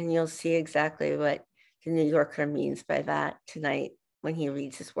 And you'll see exactly what the New Yorker means by that tonight when he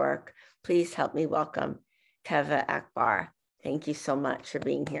reads his work. Please help me welcome Kaveh Akbar. Thank you so much for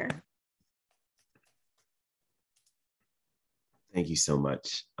being here. Thank you so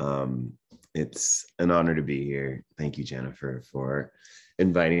much. It's an honor to be here. Thank you, Jennifer, for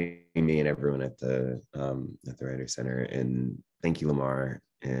inviting me and everyone at the Writers Center, and thank you, Lamar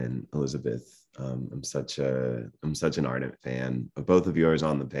and Elizabeth. I'm such an ardent fan of both of yours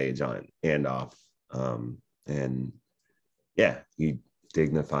on the page, on and off, and yeah, you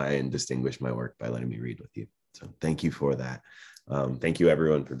dignify and distinguish my work by letting me read with you. So thank you for that. Thank you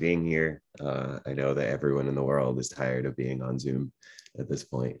everyone for being here. I know that everyone in the world is tired of being on Zoom at this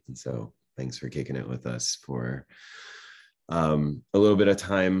point. And so thanks for kicking it with us for a little bit of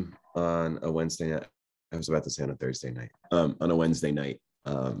time on a Wednesday night. I was about to say on a Thursday night. On a Wednesday night.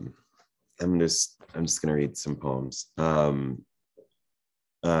 I'm just gonna read some poems.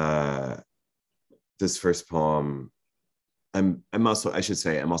 This first poem, I'm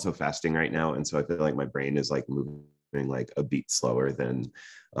also fasting right now, and so I feel like my brain is like moving like a beat slower than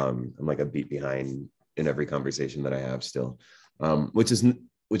I'm like a beat behind in every conversation that I have still, which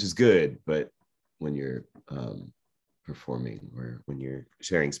is good, but when you're performing or when you're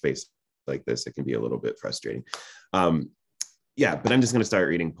sharing space like this, it can be a little bit frustrating. Yeah, but I'm just going to start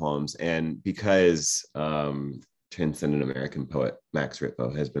reading poems. And because transcendent American poet Max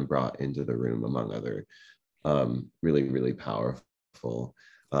Ritvo has been brought into the room, among other really, really powerful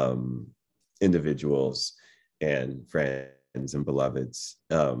individuals and friends and beloveds,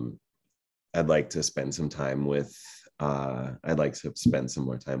 I'd like to spend some time with some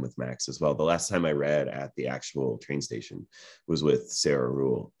more time with Max as well. The last time I read at the actual train station was with Sarah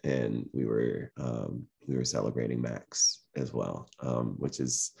Rule, and we were celebrating Max as well, which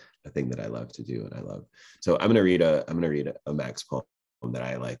is a thing that I love to do and I love. So I'm gonna read a Max poem that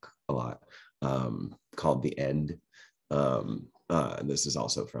I like a lot, called "The End." And this is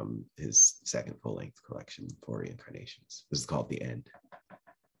also from his second full-length collection, Four Reincarnations. This is called "The End."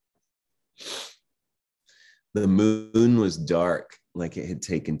 The moon was dark, like it had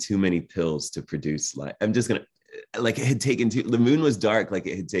taken too many pills to produce light. The moon was dark, like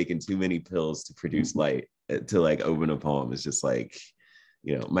it had taken too many pills to produce light. To like open a poem is just like,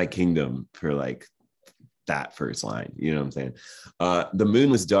 my kingdom for like that first line. You know what I'm saying? The moon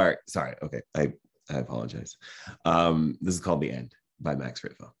was dark. Sorry. Okay. I apologize. This is called "The End" by Max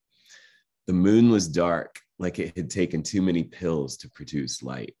Ritvo. The moon was dark, like it had taken too many pills to produce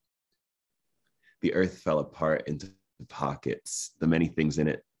light. The earth fell apart into pockets, the many things in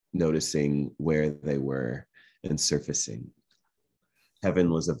it noticing where they were and surfacing.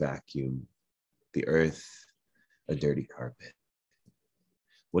 Heaven was a vacuum, the earth a dirty carpet.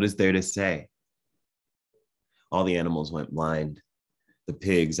 What is there to say? All the animals went blind, the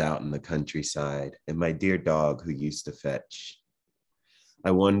pigs out in the countryside, and my dear dog who used to fetch. I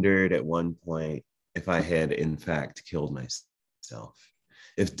wondered at one point if I had in fact killed myself.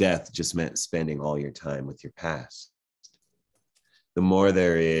 If death just meant spending all your time with your past. The more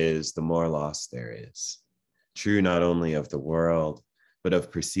there is, the more loss there is. True not only of the world, but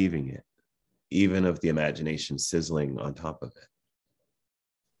of perceiving it, even of the imagination sizzling on top of it.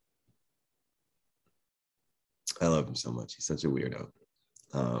 I love him so much. He's such a weirdo.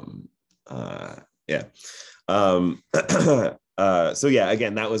 Yeah. So yeah,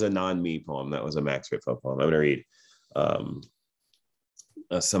 again, that was a non-me poem. That was a Max Ritvo poem. I'm going to read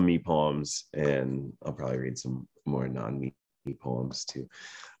some me poems, and I'll probably read some more non-me poems too.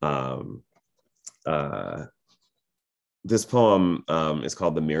 This poem is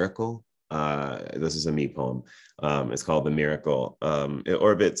called "The Miracle." This is a me poem. It's called "The Miracle." It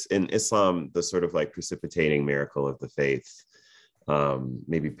orbits in Islam, the sort of like precipitating miracle of the faith,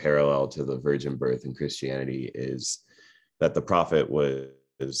 maybe parallel to the virgin birth in Christianity, is that the prophet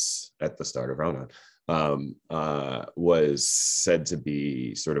was at the start of Ramadan. Was said to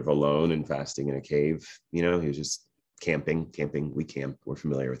be sort of alone and fasting in a cave. He was just camping. We camp. We're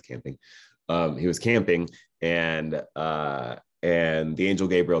familiar with camping. He was camping, and the angel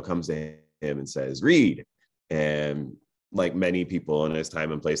Gabriel comes to him and says, "Read." And like many people in his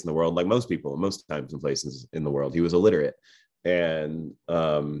time and place in the world, like most people, most times and places in the world, he was illiterate, and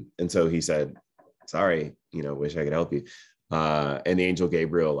so he said, "Sorry, wish I could help you." And the angel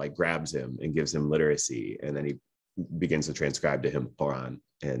Gabriel like grabs him and gives him literacy, and then he begins to transcribe to him Quran,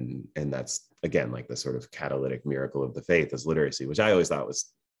 and that's again like the sort of catalytic miracle of the faith is literacy, which I always thought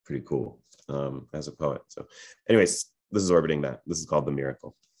was pretty cool as a poet. So, anyways, this is orbiting that. This is called "The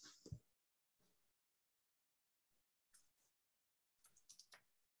Miracle."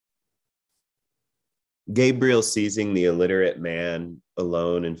 Gabriel seizing the illiterate man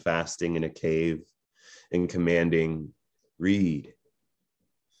alone and fasting in a cave and commanding, "Read."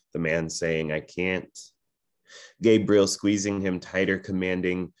 The man saying, "I can't." Gabriel squeezing him tighter,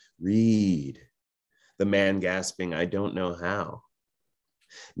 commanding, "Read." The man gasping, "I don't know how."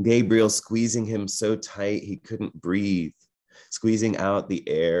 Gabriel squeezing him so tight he couldn't breathe, squeezing out the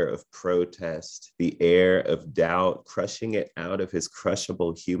air of protest, the air of doubt, crushing it out of his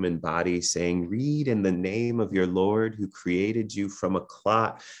crushable human body, saying, "Read in the name of your Lord who created you from a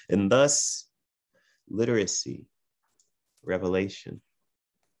clot." And thus, literacy, revelation.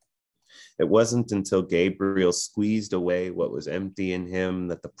 It wasn't until Gabriel squeezed away what was empty in him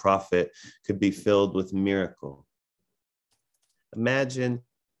that the prophet could be filled with miracle. Imagine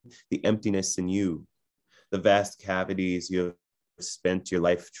the emptiness in you, the vast cavities you have spent your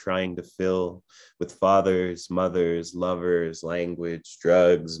life trying to fill with fathers, mothers, lovers, language,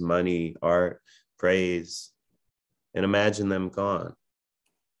 drugs, money, art, praise, and imagine them gone.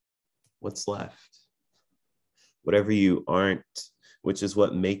 What's left? Whatever you aren't, which is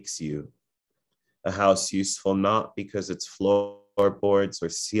what makes you. A house useful not because it's floorboards or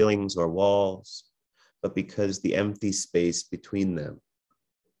ceilings or walls, but because the empty space between them.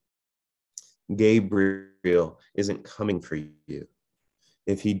 Gabriel isn't coming for you.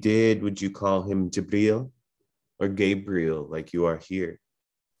 If he did, would you call him Jibril or Gabriel like you are here?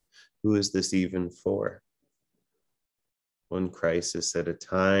 Who is this even for? One crisis at a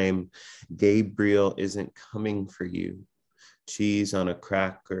time. Gabriel isn't coming for you. Cheese on a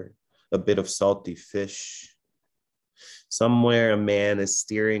cracker, a bit of salty fish. Somewhere a man is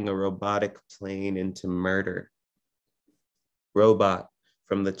steering a robotic plane into murder. Robot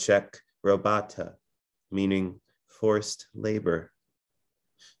from the Czech robota, meaning forced labor.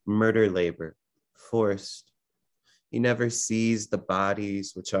 Murder labor, forced. He never sees the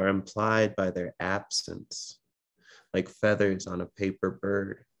bodies which are implied by their absence, like feathers on a paper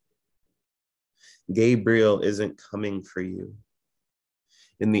bird. Gabriel isn't coming for you.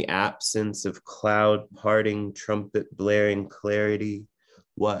 In the absence of cloud parting, trumpet blaring clarity,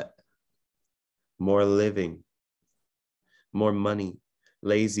 what? More living, more money,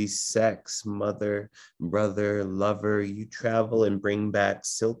 lazy sex, mother, brother, lover. You travel and bring back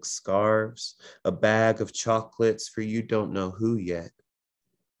silk scarves, a bag of chocolates for you don't know who yet.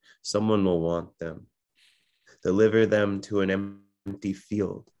 Someone will want them. Deliver them to an empty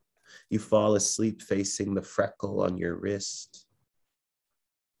field. You fall asleep facing the freckle on your wrist.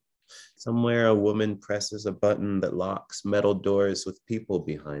 Somewhere a woman presses a button that locks metal doors with people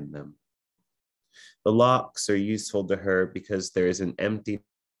behind them. The locks are useful to her because there is an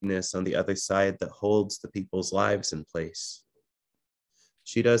emptiness on the other side that holds the people's lives in place.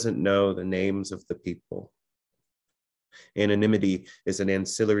 She doesn't know the names of the people. Anonymity is an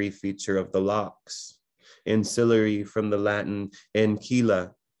ancillary feature of the locks. Ancillary from the Latin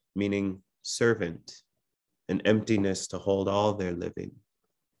ancilla, meaning servant, an emptiness to hold all their living.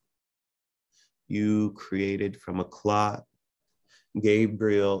 You created from a clot.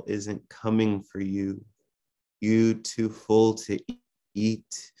 Gabriel isn't coming for you. You too full to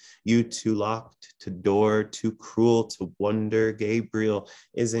eat. You too locked to door, too cruel to wonder. Gabriel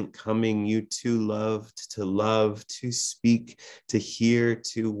isn't coming. You too loved to love, to speak, to hear,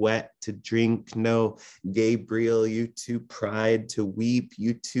 too wet to drink. No, Gabriel, you too pride to weep.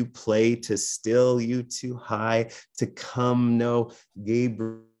 You too play to still. You too high to come. No,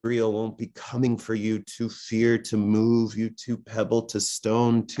 Gabriel won't be coming for you, too fear to move, you too pebble to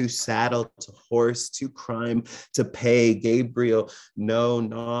stone, too saddle to horse, too crime to pay. Gabriel, no,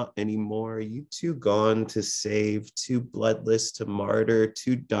 not anymore. You too gone to save, too bloodless to martyr,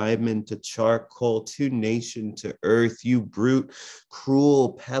 too diamond to charcoal, too nation to earth. You brute,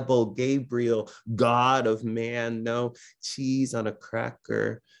 cruel pebble, Gabriel, God of man, no, cheese on a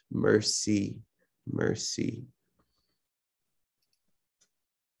cracker, mercy, mercy.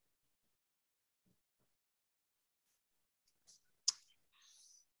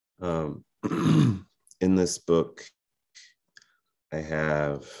 In this book, I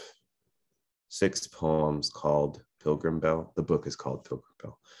have 6 poems called Pilgrim Bell. The book is called Pilgrim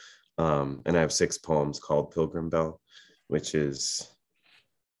Bell. And I have 6 poems called Pilgrim Bell, which is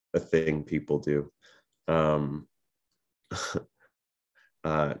a thing people do. Terrence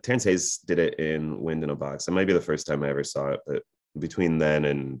Hayes did it in Wind in a Box. It might be the first time I ever saw it, but between then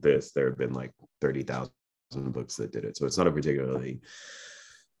and this, there have been like 30,000 books that did it. So it's not a particularly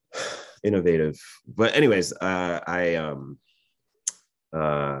innovative, but anyways, I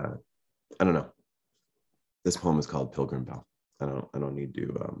don't know. This poem is called Pilgrim Bell. I don't need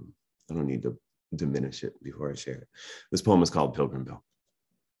to diminish it before I share it. This poem is called Pilgrim Bell.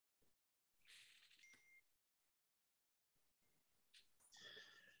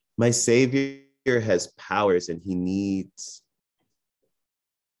 My Savior has powers and he needs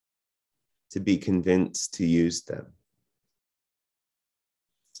to be convinced to use them.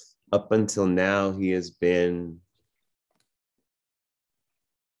 Up until now, he has been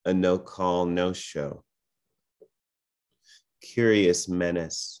a no call, no show. Curious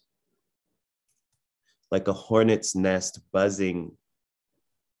menace, like a hornet's nest buzzing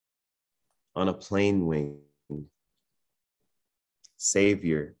on a plane wing.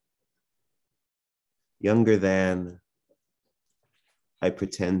 Savior, younger than I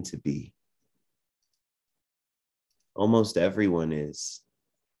pretend to be. Almost everyone is.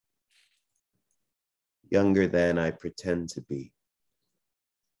 Younger than I pretend to be.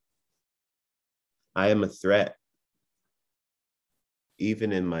 I am a threat,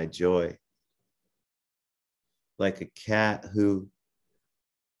 even in my joy, like a cat who,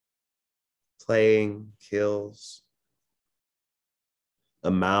 playing, kills, a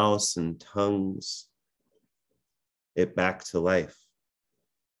mouse and tongues it back to life.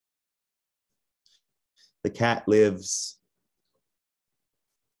 The cat lives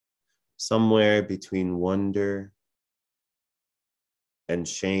somewhere between wonder and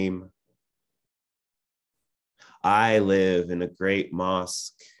shame. I live in a great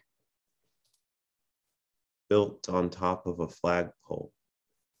mosque built on top of a flagpole.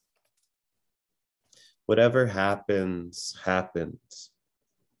 Whatever happens, happens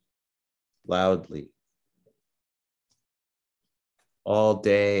loudly. All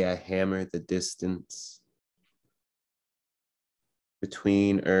day I hammer the distance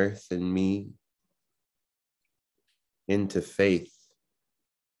between earth and me into faith.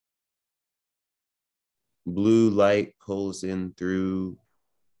 Blue light pulls in through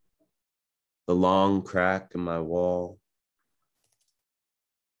the long crack in my wall,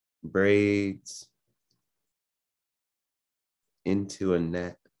 braids into a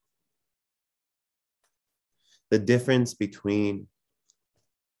net. The difference between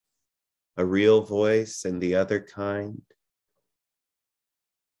a real voice and the other kind,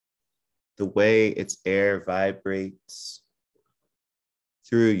 the way its air vibrates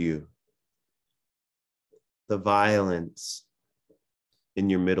through you, the violence in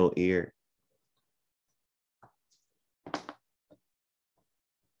your middle ear.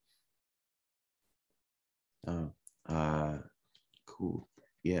 Oh, cool.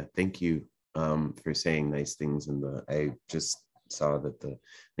 Yeah, thank you for saying nice things I just saw that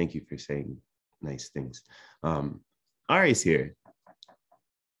thank you for saying nice things. Ari's here.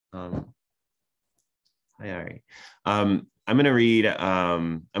 Hi, Ari. I'm gonna read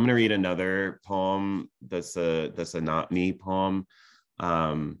another poem that's a not me poem.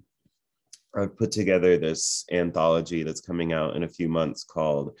 I've put together this anthology that's coming out in a few months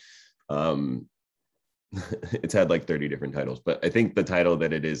called it's had like 30 different titles, but I think the title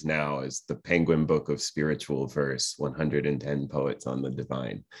that it is now is The Penguin Book of Spiritual Verse, 110 Poets on the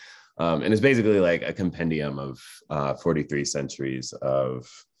Divine. And it's basically like a compendium of 43 centuries of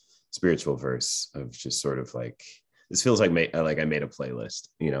spiritual verse, of just sort of like, this feels like I made a playlist,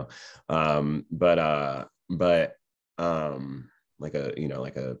 you know, like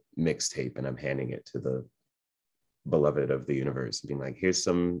a mixtape, and I'm handing it to the beloved of the universe, being like, here's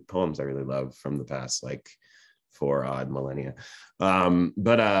some poems I really love from the past like 4 odd millennia.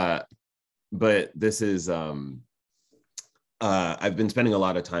 But this is I've been spending a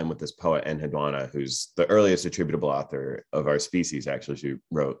lot of time with this poet Enheduanna, who's the earliest attributable author of our species. Actually, she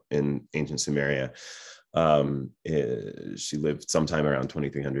wrote in ancient Sumeria. She lived sometime around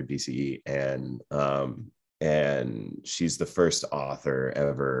 2300 BCE, and she's the first author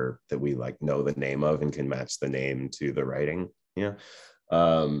ever that we like know the name of and can match the name to the writing. Yeah,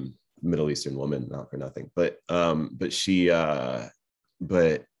 Middle Eastern woman, not for nothing. But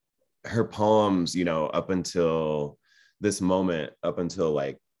her poems, you know, up until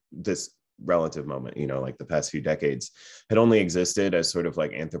like this relative moment, you know, like the past few decades, had only existed as sort of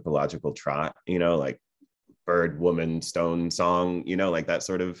like anthropological trot, you know, like bird, woman, stone song, you know, like that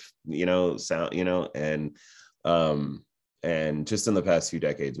sort of, you know, sound, you know, and just in the past few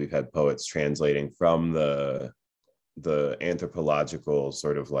decades, we've had poets translating from the anthropological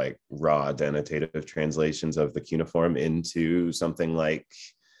sort of like raw denotative translations of the cuneiform into something like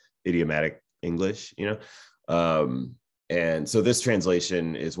idiomatic English, you know. And so this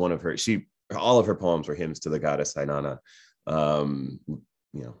translation is one of her, all of her poems were hymns to the goddess Inanna. You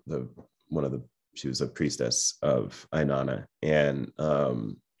know, she was a priestess of Inanna, and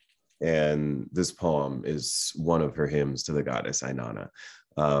this poem is one of her hymns to the goddess Inanna,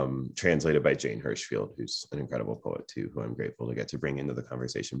 translated by Jane Hirschfield, who's an incredible poet too, who I'm grateful to get to bring into the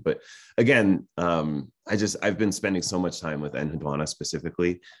conversation. But again, I've been spending so much time with Enheduanna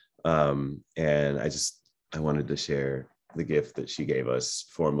specifically, and I wanted to share the gift that she gave us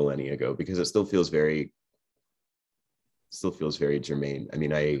 4 millennia ago, because it still feels very germane. I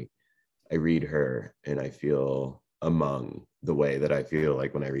mean, I read her and I feel among the way that I feel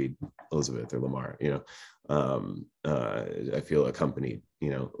like when I read Elizabeth or Lamar, you know. I feel accompanied, you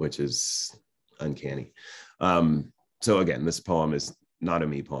know, which is uncanny. So again, this poem is not a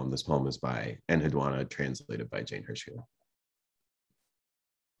me poem. This poem is by Enheduanna, translated by Jane Hirschfield.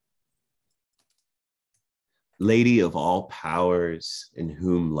 Lady of all powers, in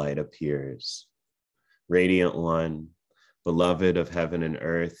whom light appears, radiant one, beloved of heaven and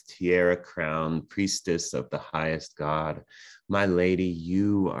earth, tiara crowned, priestess of the highest God, my lady,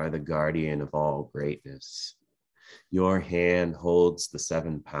 you are the guardian of all greatness. Your hand holds the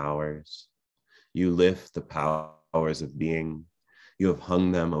 7 powers. You lift the powers of being. You have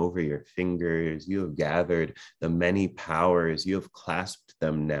hung them over your fingers. You have gathered the many powers. You have clasped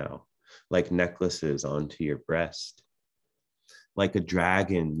them now, like necklaces onto your breast. Like a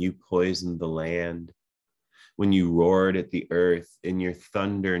dragon, you poisoned the land. When you roared at the earth, in your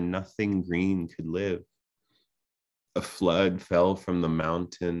thunder, nothing green could live. A flood fell from the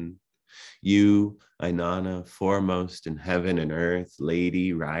mountain. You, Ainana, foremost in heaven and earth,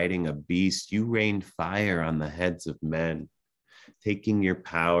 lady riding a beast, you rained fire on the heads of men, taking your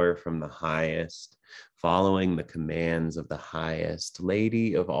power from the highest, following the commands of the highest,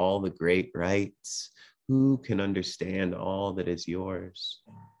 lady of all the great rights, who can understand all that is yours?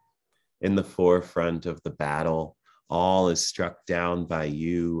 In the forefront of the battle, all is struck down by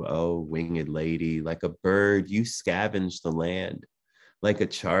you, O winged lady. Like a bird, you scavenge the land. Like a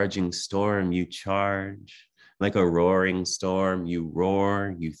charging storm, you charge. Like a roaring storm, you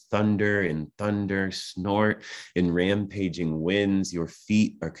roar, you thunder in thunder, snort in rampaging winds. Your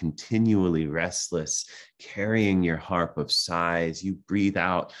feet are continually restless, carrying your harp of sighs. You breathe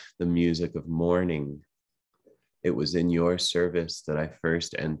out the music of mourning. It was in your service that I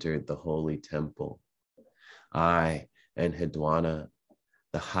first entered the holy temple. I and Hedwana,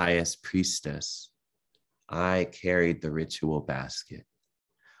 the highest priestess, I carried the ritual basket.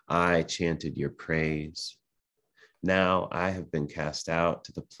 I chanted your praise. Now I have been cast out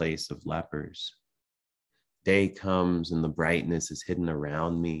to the place of lepers. Day comes and the brightness is hidden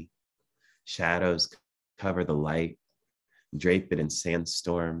around me. Shadows cover the light, drape it in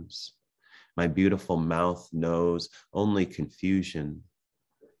sandstorms. My beautiful mouth knows only confusion.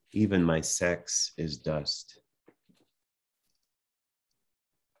 Even my sex is dust.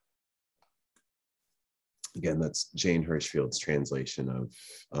 Again, that's Jane Hirschfield's translation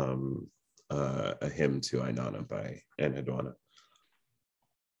of a hymn to Ainana by Hedwana.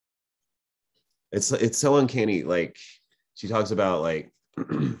 It's so uncanny. Like, she talks about, like,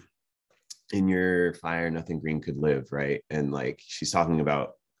 in your fire, nothing green could live, right? And like, she's talking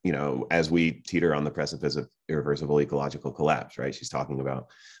about, you know, as we teeter on the precipice of irreversible ecological collapse, right? She's talking about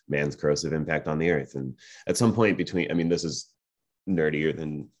man's corrosive impact on the earth. And at some point between, I mean, this is nerdier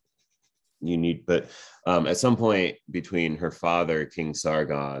than you need, but at some point between her father, King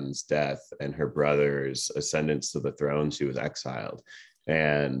Sargon's death, and her brother's ascendance to the throne, she was exiled.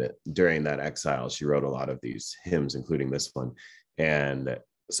 And during that exile, she wrote a lot of these hymns, including this one. And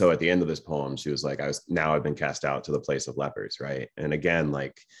so at the end of this poem, she was like, I've been cast out to the place of lepers, right? And again,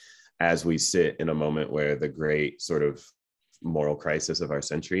 like, as we sit in a moment where the great sort of moral crisis of our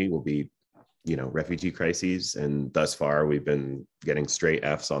century will be, you know, refugee crises. And thus far, we've been getting straight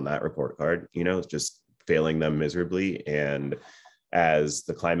Fs on that report card, you know, just failing them miserably. And as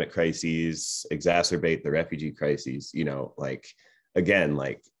the climate crises exacerbate the refugee crises, you know, like, again,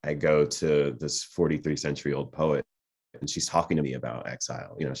 like, I go to this 43-century-old poet, and she's talking to me about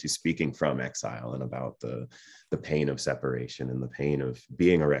exile. You know, she's speaking from exile and about the pain of separation and the pain of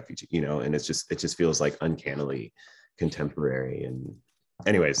being a refugee, you know, and it just feels like uncannily contemporary. And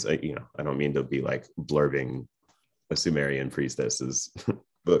anyways, you know, I don't mean to be like blurbing a Sumerian priestess's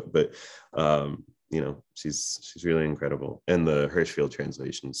book, but you know, she's really incredible, and the Hirschfield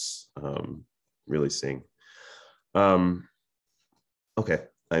translations really sing. Okay,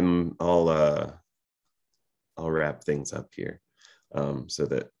 I'll wrap things up here so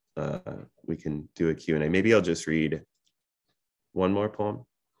that we can do a Q&A. Maybe I'll just read one more poem.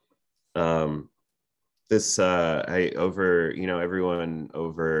 Everyone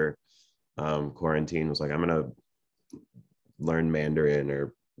over quarantine was like, I'm gonna learn Mandarin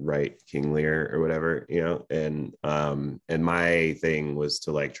or write King Lear or whatever, you know, and my thing was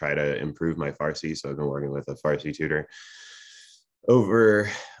to like try to improve my Farsi. So I've been working with a Farsi tutor over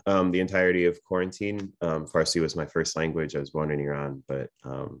the entirety of quarantine. Farsi was my first language. I was born in Iran, but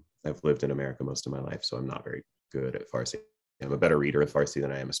I've lived in America most of my life, so I'm not very good at Farsi. I'm a better reader of Farsi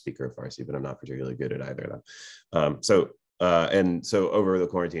than I am a speaker of Farsi, but I'm not particularly good at either of them. So over the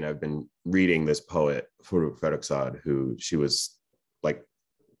quarantine, I've been reading this poet, Furuk Farrokhzad, who she was like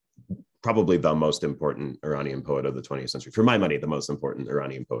probably the most important Iranian poet of the 20th century. For my money, the most important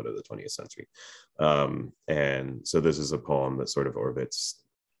Iranian poet of the 20th century. And so this is a poem that sort of orbits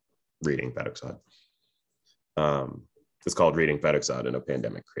reading Farrokhzad. It's called Reading Farrokhzad in a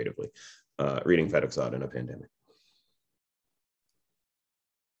Pandemic, creatively. Reading Farrokhzad in a Pandemic.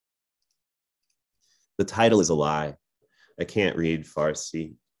 The title is a lie. I can't read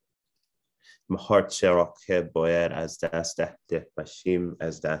Farsi. I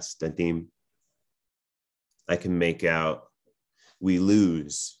can make out, we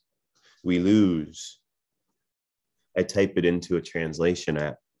lose. I type it into a translation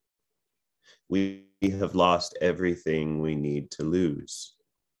app. We have lost everything we need to lose.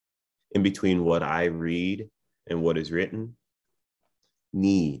 In between what I read and what is written,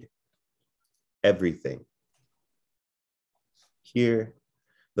 need. Everything. Here,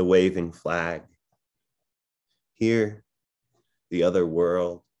 the waving flag. Here, the other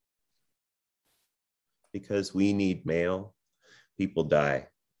world. Because we need mail, people die.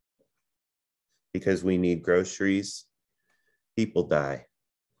 because we need groceries, people die.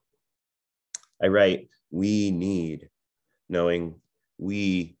 I write, we need, knowing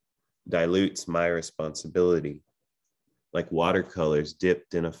we dilutes my responsibility, like watercolors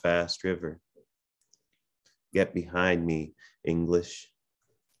dipped in a fast river. Get behind me, English.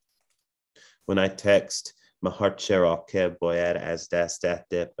 When I text, Maharcherok boyad as das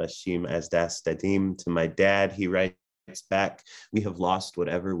datet bashim as das dadim to my dad, he writes back, we have lost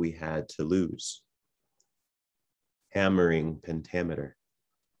whatever we had to lose. Hammering pentameter.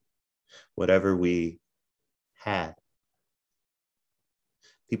 Whatever we had.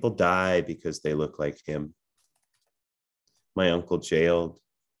 People die because they look like him. My uncle jailed,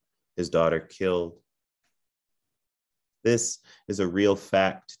 his daughter killed. This is a real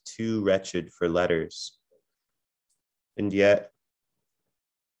fact, too wretched for letters. And yet,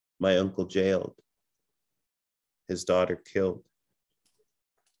 my uncle jailed, his daughter killed.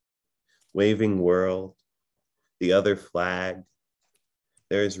 Waving world, the other flag.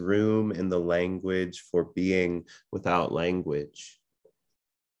 There is room in the language for being without language.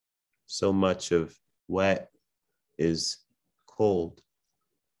 So much of wet is cold.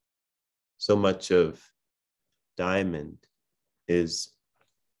 So much of diamond is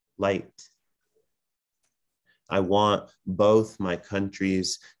light. I want both my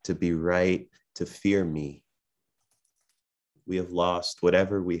countries to be right, to fear me. We have lost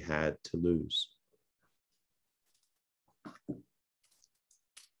whatever we had to lose.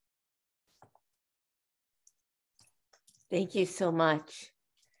 Thank you so much.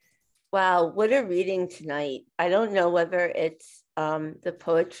 Wow, what a reading tonight. I don't know whether it's the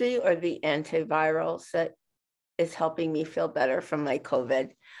poetry or the antivirals that is helping me feel better from my COVID.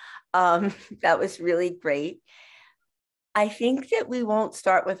 That was really great. I think that we won't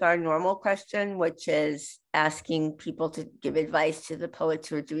start with our normal question, which is asking people to give advice to the poets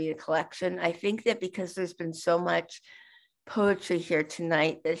who are doing a collection. I think that because there's been so much poetry here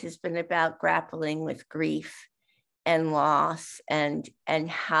tonight that has been about grappling with grief and loss and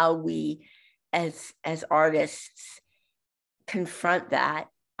how we as artists confront that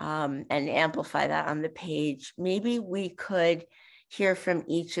and amplify that on the page. Maybe we could hear from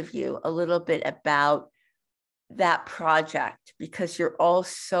each of you a little bit about that project, because you're all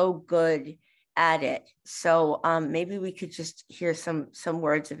so good at it. So maybe we could just hear some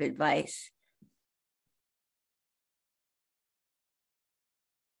words of advice.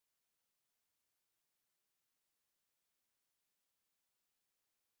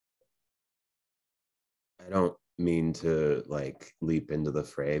 I don't mean to like leap into the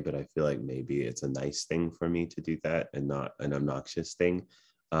fray, but I feel like maybe it's a nice thing for me to do that and not an obnoxious thing.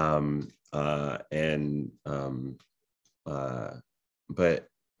 But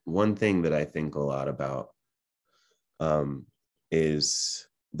one thing that I think a lot about is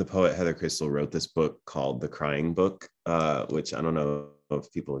the poet Heather Crystal wrote this book called The Crying Book, which I don't know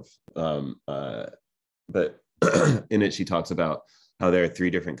if people have, but in it she talks about how there are 3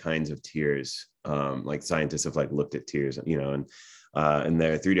 different kinds of tears. Like scientists have like looked at tears, you know, and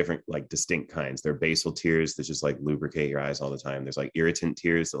there are 3 different like distinct kinds. There are basal tears that just like lubricate your eyes all the time. There's like irritant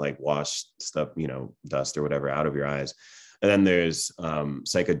tears that like wash stuff, you know, dust or whatever out of your eyes. And then there's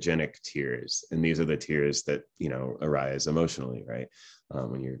psychogenic tears, and these are the tears that, you know, arise emotionally, right?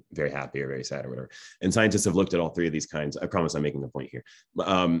 When you're very happy or very sad or whatever. And scientists have looked at all 3 of these kinds. I promise I'm making a point here.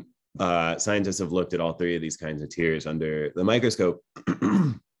 Scientists have looked at all 3 of these kinds of tears under the microscope,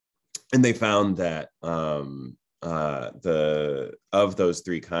 and they found that of those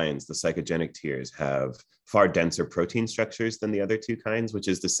 3 kinds, the psychogenic tears have far denser protein structures than the other 2 kinds, which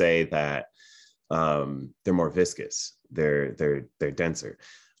is to say that they're more viscous, they're denser,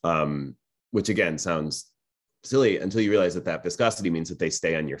 which again sounds silly until you realize that viscosity means that they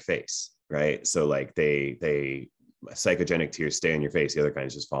stay on your face, right? So like they psychogenic tears stay on your face, the other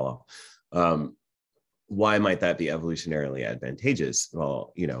kinds just fall off. Why might that be evolutionarily advantageous?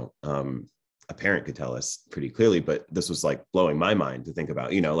 Well, you know, a parent could tell us pretty clearly, but this was like blowing my mind to think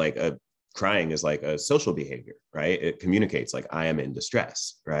about, you know, like crying is like a social behavior, right? It communicates like, I am in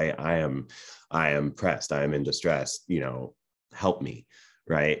distress, right? I am pressed, I am in distress, you know, help me,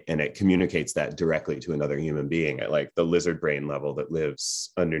 right? And it communicates that directly to another human being at like the lizard brain level that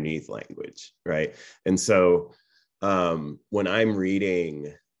lives underneath language, right? And so when I'm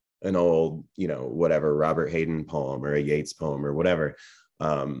reading an old, you know, whatever, Robert Hayden poem or a Yeats poem or whatever,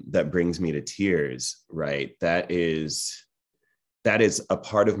 that brings me to tears, right? That is that is a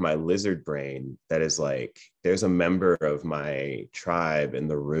part of my lizard brain that is like, there's a member of my tribe in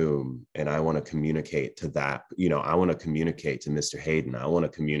the room and I want to communicate to that, you know, I want to communicate to Mr. Hayden. I want to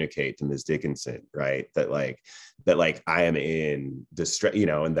communicate to Ms. Dickinson, right? That like I am in distress, you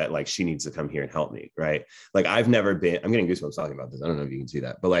know, and that like she needs to come here and help me, right? Like I've never been, I'm getting goosebumps talking about this. I don't know if you can see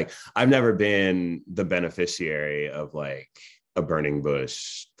that, but like I've never been the beneficiary of like a burning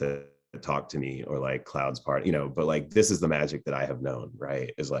bush that talk to me or like clouds part, you know, but like this is the magic that I have known,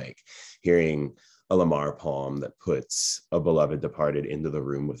 right? Is like hearing a Lamar poem that puts a beloved departed into the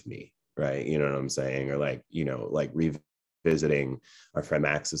room with me, right? You know what I'm saying? Or like, you know, like revisiting our friend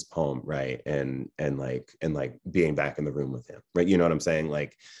Max's poem, right? And like being back in the room with him, right? You know what I'm saying?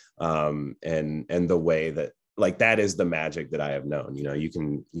 Like and the way that like that is the magic that I have known. You know, you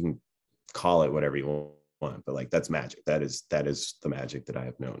can call it whatever you want, but like that's magic. That is the magic that I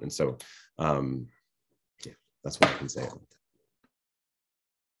have known. And so yeah, that's what I can say.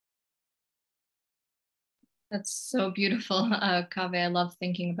 That's so beautiful, Kaveh. I love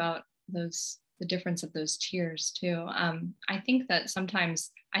thinking about the difference of those tears too. I think that sometimes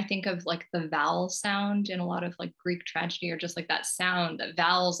I think of like the vowel sound in a lot of like Greek tragedy, or just like that sound, that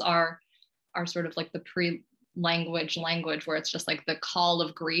vowels are sort of like the language where it's just like the call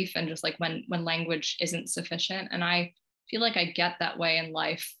of grief, and just like when language isn't sufficient. And I feel like I get that way in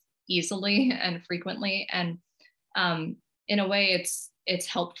life easily and frequently, and in a way it's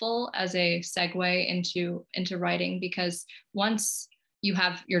helpful as a segue into writing, because once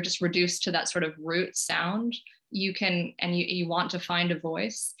you're just reduced to that sort of root sound, you can, and you want to find a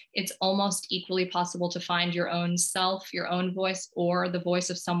voice, it's almost equally possible to find your own self, your own voice, or the voice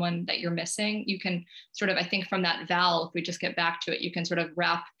of someone that you're missing. You can sort of, I think from that vowel, if we just get back to it, you can sort of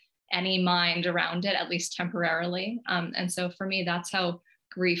wrap any mind around it, at least temporarily. And so for me, that's how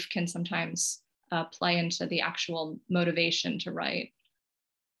grief can sometimes play into the actual motivation to write.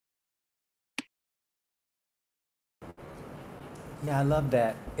 Yeah, I love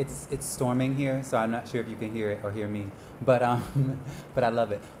that. It's storming here, so I'm not sure if you can hear it or hear me, but but I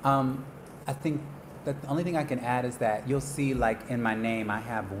love it. I think that the only thing I can add is that you'll see, like in my name, I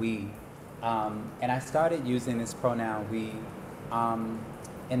have we, and I started using this pronoun we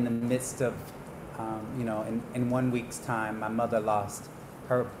in the midst of, you know, in 1 week's time, my mother lost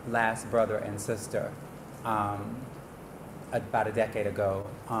her last brother and sister about a decade ago.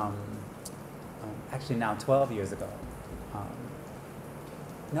 Actually, now 12 years ago.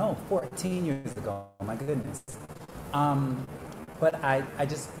 No, 14 years ago, my goodness. But I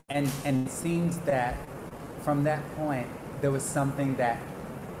just, and it seems that from that point, there was something that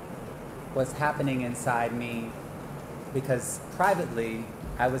was happening inside me, because privately,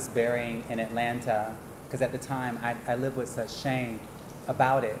 I was burying in Atlanta, because at the time, I lived with such shame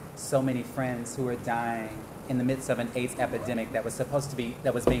about it. So many friends who were dying in the midst of an AIDS epidemic that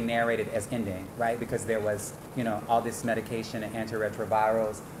was being narrated as ending, right? Because there was, you know, all this medication and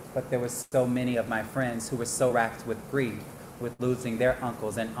antiretrovirals, but there were so many of my friends who were so racked with grief, with losing their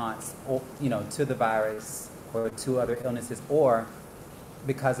uncles and aunts, or, you know, to the virus or to other illnesses, or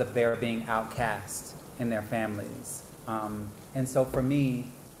because of their being outcast in their families. And so for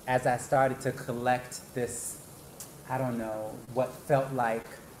me, as I started to collect this, I don't know, what felt like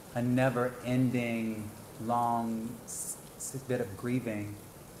a never-ending long bit of grieving,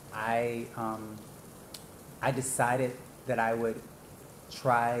 I decided that I would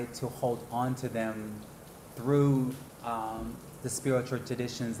try to hold on to them through the spiritual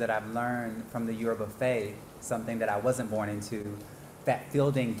traditions that I've learned from the Yoruba faith, something that I wasn't born into, that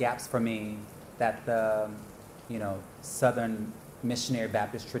filled in gaps for me that the, you know, Southern missionary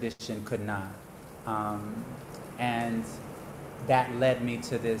Baptist tradition could not. And that led me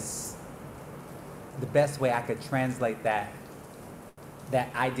to this, the best way I could translate that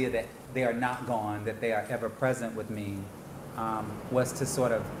idea that they are not gone, that they are ever present with me, was to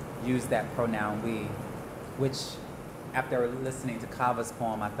sort of use that pronoun we, which after listening to Kaveh's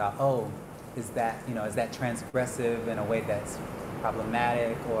poem, I thought, oh, is that transgressive in a way that's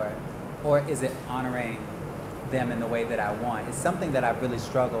problematic, or is it honoring them in the way that I want? It's something that I've really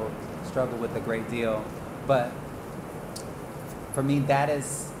struggled with a great deal, but for me, that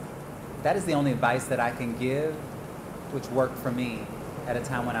is the only advice that I can give, which worked for me at a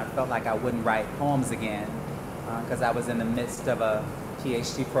time when I felt like I wouldn't write poems again, because I was in the midst of a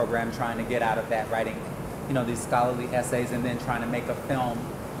PhD program trying to get out of that, writing, you know, these scholarly essays, and then trying to make a film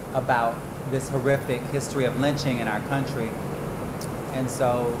about this horrific history of lynching in our country. And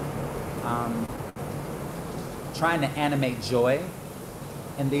so trying to animate joy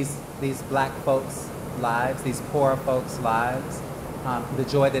in these black folks' lives, these poor folks' lives, the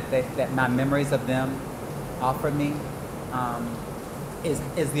joy that my memories of them offer me,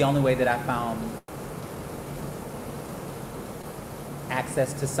 is the only way that I found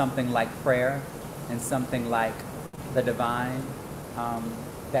access to something like prayer and something like the divine,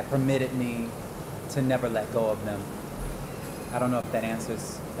 that permitted me to never let go of them. I don't know if that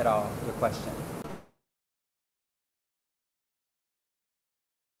answers at all your question.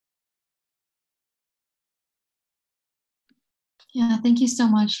 Yeah, thank you so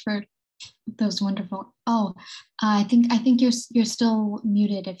much for those wonderful. Oh, I think you're still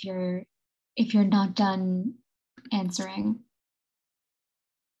muted if you're not done answering.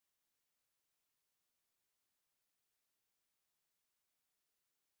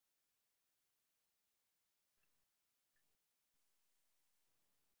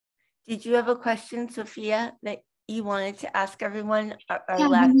 Did you have a question, Sophia, that you wanted to ask everyone? Our Yeah,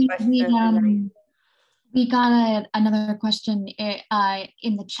 last question of the night. We got another question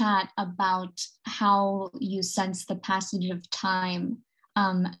in the chat about how you sense the passage of time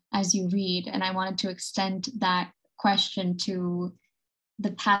as you read, and I wanted to extend that question to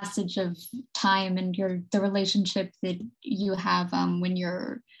the passage of time and the relationship that you have when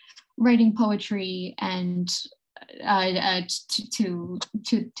you're writing poetry and to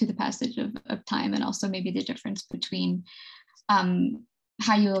the passage of time, and also maybe the difference between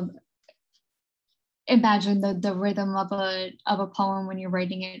how you imagine the rhythm of a poem when you're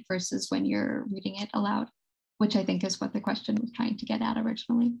writing it versus when you're reading it aloud, which I think is what the question was trying to get at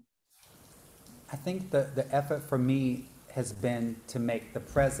originally. I think the effort for me has been to make the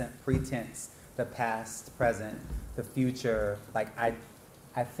present pretense, the past present, the future. Like I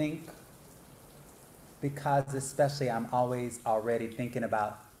think, because especially I'm always already thinking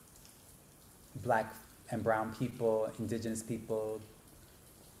about Black and brown people, indigenous people,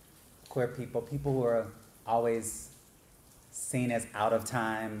 queer people, people who are always seen as out of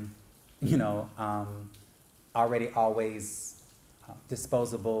time, already always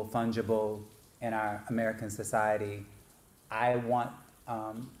disposable, fungible in our American society. I want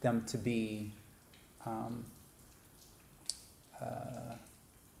them to be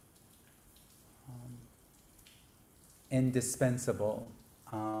indispensable,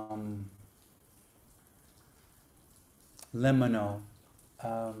 liminal.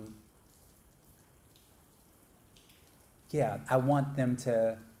 Yeah, I want them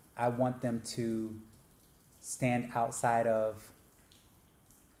to stand outside of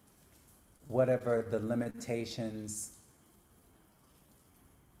whatever the limitations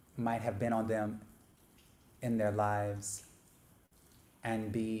might have been on them in their lives,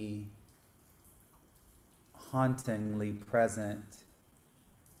 and be hauntingly present,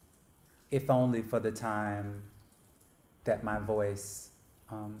 if only for the time that my voice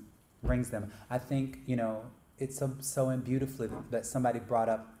brings them. I think, it's so beautifully that somebody brought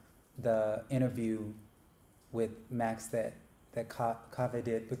up the interview with Max that Kaveh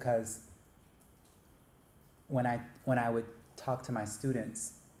did, because when I would talk to my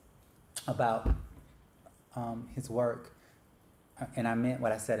students about his work, and I meant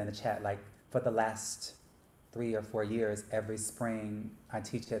what I said in the chat, like for the last 3 or 4 years, every spring I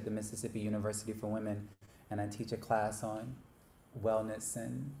teach at the Mississippi University for Women, and I teach a class on wellness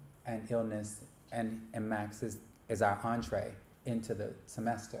and illness, and Max is our entree into the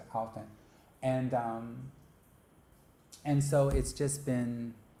semester often. And so it's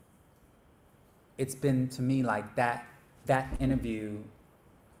been to me like that interview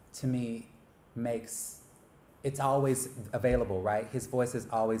to me makes, it's always available, right? His voice is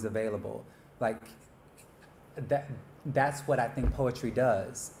always available. Like that's what I think poetry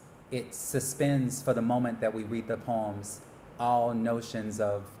does. It suspends, for the moment that we read the poems, all notions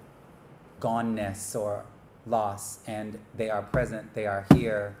of goneness or loss, and they are present, they are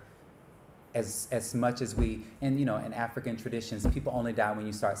here, as much as we, and in African traditions, people only die when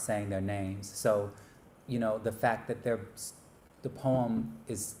you start saying their names. So, the fact that the poem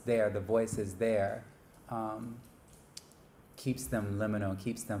is there, the voice is there, keeps them liminal,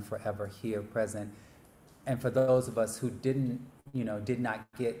 keeps them forever here, present. And for those of us who did not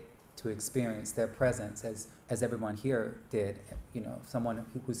get to experience their presence, as everyone here did, someone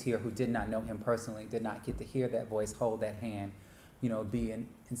who's here who did not know him personally, did not get to hear that voice, hold that hand, be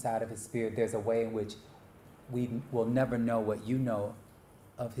inside of his spirit. There's a way in which we will never know what you know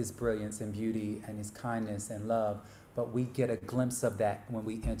of his brilliance and beauty and his kindness and love, but we get a glimpse of that when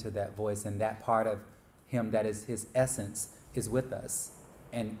we enter that voice, and that part of him that is his essence is with us,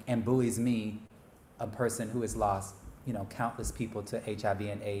 and buoys me, a person who has lost, countless people to HIV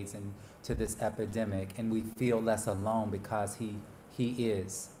and AIDS and to this epidemic, and we feel less alone because he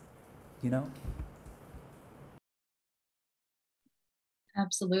is,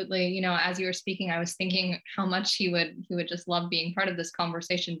 Absolutely. You know, as you were speaking, I was thinking how much he would just love being part of this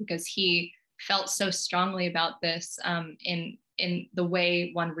conversation, because he felt so strongly about this, in the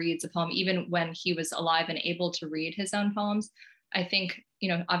way one reads a poem, even when he was alive and able to read his own poems. I think, you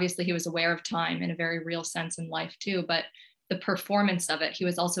know, obviously he was aware of time in a very real sense in life too, but the performance of it, he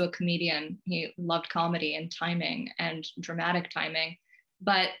was also a comedian. He loved comedy and timing and dramatic timing.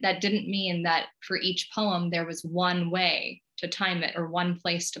 But that didn't mean that for each poem there was one way to time it or one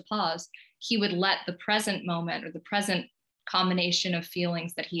place to pause. He would let the present moment or the present combination of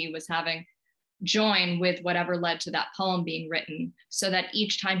feelings that he was having join with whatever led to that poem being written, so that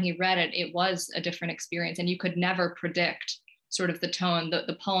each time he read it, it was a different experience. And you could never predict sort of the tone.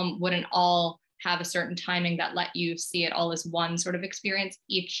 The poem wouldn't all have a certain timing that let you see it all as one sort of experience.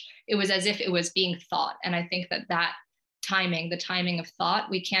 It was as if it was being thought. And I think that timing, the timing of thought,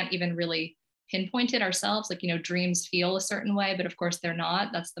 we can't even really pinpoint it ourselves. Like, you know, dreams feel a certain way, but of course they're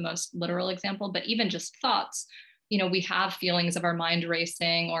not. That's the most literal example. But even just thoughts, you know, we have feelings of our mind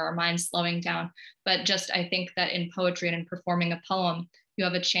racing or our mind slowing down. But just, I think that in poetry and in performing a poem, you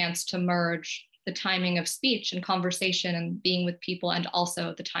have a chance to merge the timing of speech and conversation and being with people, and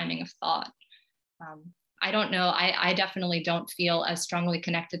also the timing of thought. I don't know. I definitely don't feel as strongly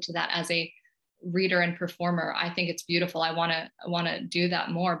connected to that as a reader and performer. I think it's beautiful. I want to do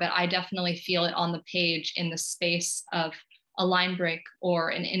that more, but I definitely feel it on the page in the space of a line break or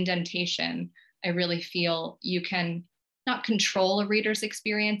an indentation. I really feel you can not control a reader's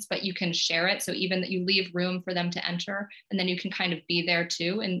experience, but you can share it. So even that you leave room for them to enter, and then you can kind of be there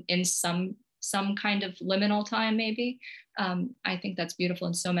too, in some kind of liminal time, maybe. I think that's beautiful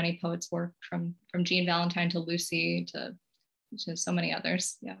in so many poets' work, from Jean Valentine to Lucy to so many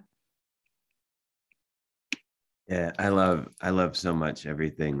others. Yeah. Yeah, I love so much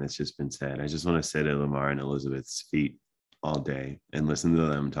everything that's just been said. I just want to sit at Lamar and Elizabeth's feet all day and listen to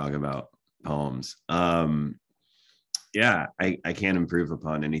them talk about poems. Yeah, I can't improve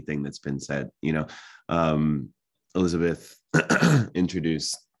upon anything that's been said. You know, Elizabeth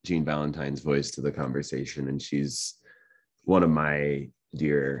introduced Jean Valentine's voice to the conversation, and she's one of my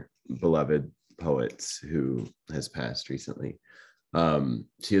dear beloved poets who has passed recently.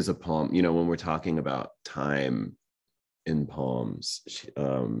 She has a poem, you know, when we're talking about time in poems,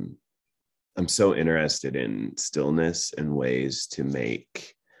 I'm so interested in stillness and ways to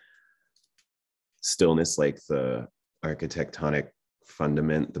make stillness like the architectonic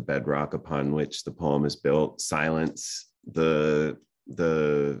fundament, the bedrock upon which the poem is built, silence, the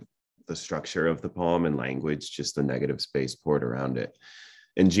structure of the poem, and language, just the negative space poured around it.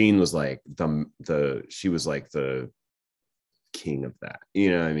 And Jean was like she was like the king of that, you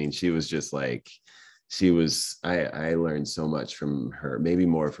know. I mean, she was just like, I learned so much from her, maybe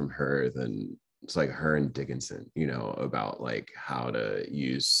more from her than it's like her and Dickinson, you know, about like how to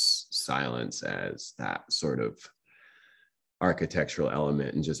use silence as that sort of architectural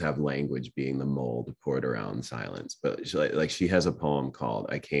element and just have language being the mold poured around silence. But she has a poem called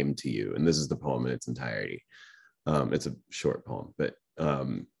I Came to You, and this is the poem in its entirety. It's a short poem, but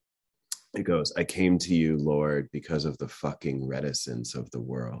it goes, I came to you, Lord, because of the fucking reticence of the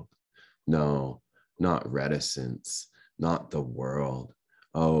world. No, not reticence, not the world.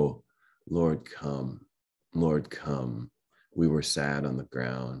 Oh, Lord, come. Lord, come. We were sad on the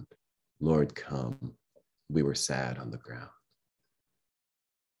ground. Lord, come. We were sad on the ground.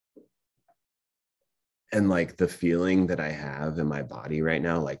 And like the feeling that I have in my body right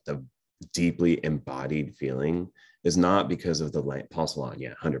now, like the deeply embodied feeling, is not because of the light. Paul Celan,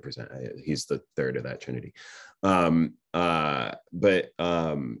 yeah, 100%. He's the third of that trinity. But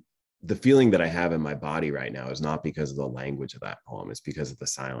the feeling that I have in my body right now is not because of the language of that poem. It's because of the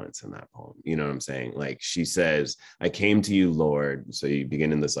silence in that poem. You know what I'm saying? Like she says, I came to you, Lord. So you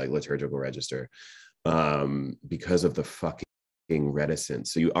begin in this like liturgical register, because of the fucking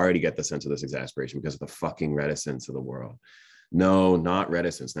reticence. So you already get the sense of this exasperation because of the fucking reticence of the world. No, not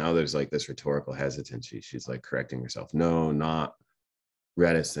reticence. Now there's like this rhetorical hesitancy. She's like correcting herself. No, not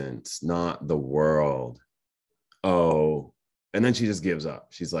reticence, not the world. Oh, and then she just gives up.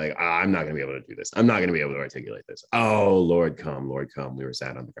 She's like, I'm not going to be able to do this. I'm not going to be able to articulate this. Oh, Lord, come, Lord, come. We were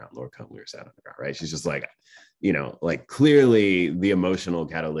sat on the ground. Lord, come, we were sat on the ground, right? She's just like, you know, like clearly the emotional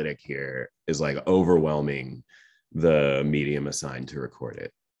catalytic here is like overwhelming the medium assigned to record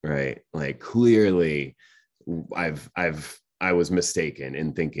it, right? Like clearly I was mistaken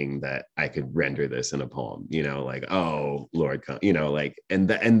in thinking that I could render this in a poem, you know, like, oh, Lord, come, you know, like,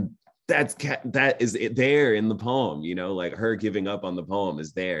 that is it there in the poem, you know, like her giving up on the poem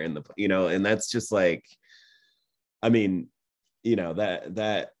is there in the, you know, and that's just like, I mean, you know,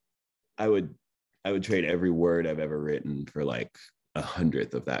 that I would trade every word I've ever written for like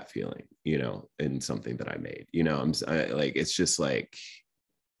 100th of that feeling, you know, in something that I made, you know. Like, it's just like,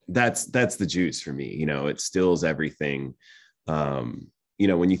 that's the juice for me, you know. It stills everything. You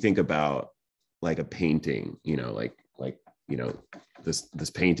know, when you think about like a painting, you know, like you know, this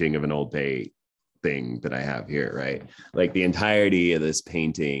painting of an Old Bay thing that I have here, right? Like the entirety of this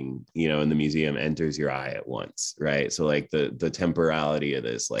painting, you know, in the museum enters your eye at once, right? So like the temporality of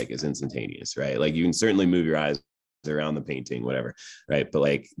this like is instantaneous, right? Like you can certainly move your eyes around the painting, whatever, right? But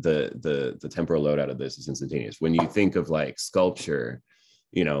like the temporal load out of this is instantaneous. When you think of like sculpture,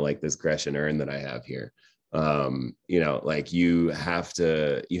 you know, like this Grecian urn that I have here, you know, like you have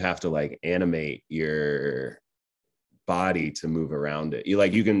to like animate your body to move around it.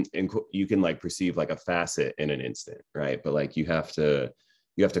 You can like perceive like a facet in an instant, right? But like you have to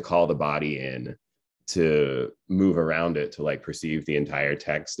call the body in to move around it to like perceive the entire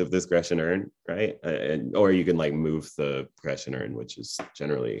text of this Grecian urn, right? Or you can like move the Grecian urn, which is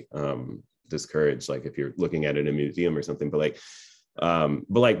generally discouraged, like if you're looking at it in a museum or something. But like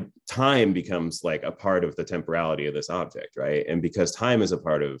time becomes like a part of the temporality of this object, right? And because time is a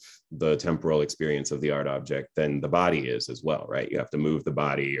part of the temporal experience of the art object, then the body is as well, right? You have to move the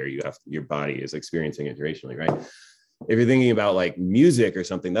body, or your body is experiencing it durationally, right? If you're thinking about like music or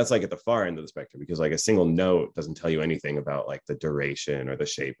something, that's like at the far end of the spectrum, because like a single note doesn't tell you anything about like the duration or the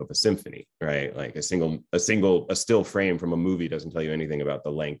shape of a symphony, right? Like a still frame from a movie doesn't tell you anything about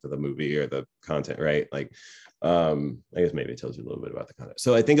the length of the movie or the content, right? Like, I guess maybe it tells you a little bit about the content.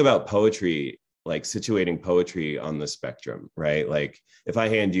 So I think about poetry, like situating poetry on the spectrum, right? Like if I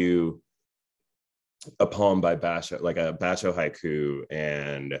hand you a poem by Basho, like a Basho haiku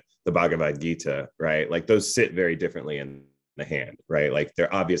and the Bhagavad Gita, right? Like those sit very differently in the hand, right? Like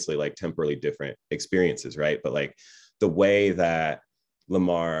they're obviously like temporally different experiences, right? But like the way that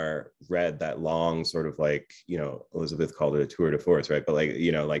Lamar read that long sort of like, you know, Elizabeth called it a tour de force, right? But like,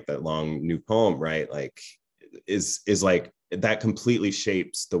 you know, like that long new poem, right? Like is like that completely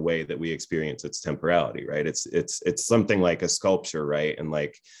shapes the way that we experience its temporality, right? It's something like a sculpture, right? And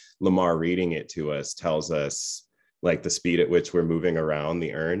like Lamar reading it to us tells us like the speed at which we're moving around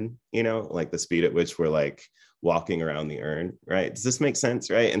the urn, you know, like the speed at which we're like walking around the urn, right? Does this make sense,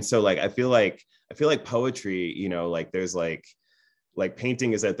 right? And so like I feel like poetry, you know, like there's like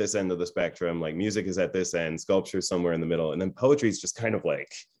painting is at this end of the spectrum, like music is at this end, sculpture is somewhere in the middle, and then poetry is just kind of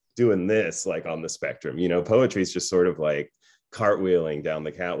like doing this like on the spectrum, you know. Poetry is just sort of like cartwheeling down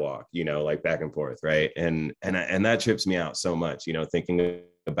the catwalk, you know, like back and forth, right? And that trips me out so much, you know, thinking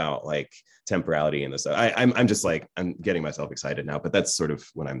about like temporality in this. I'm just like, I'm getting myself excited now, but that's sort of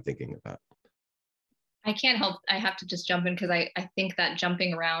what I'm thinking about. I can't help, I have to just jump in because I think that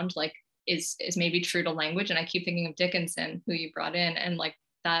jumping around like is maybe true to language. And I keep thinking of Dickinson, who you brought in, and like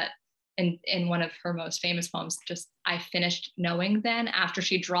that in one of her most famous poems, just I finished knowing then, after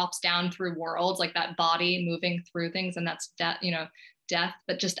she drops down through worlds, like that body moving through things, and that's death, you know, death,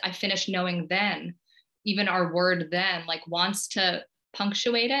 but just I finished knowing then. Even our word then like wants to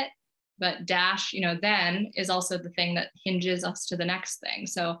punctuate it, but dash, you know, then is also the thing that hinges us to the next thing.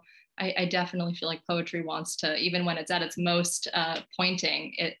 So I definitely feel like poetry wants to, even when it's at its most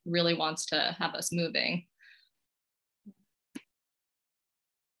pointing, it really wants to have us moving.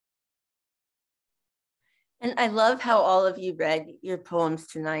 And I love how all of you read your poems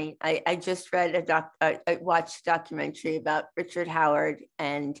tonight. I just read I watched a documentary about Richard Howard,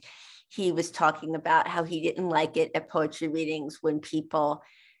 and he was talking about how he didn't like it at poetry readings when people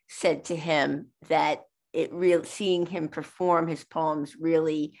said to him that seeing him perform his poems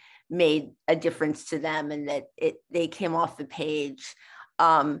really made a difference to them, and that they came off the page.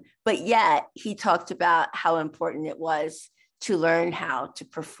 But yet he talked about how important it was to learn how to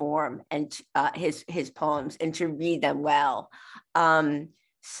perform and his poems and to read them well.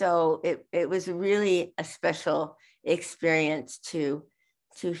 So it was really a special experience to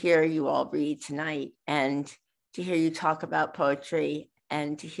hear you all read tonight, and to hear you talk about poetry,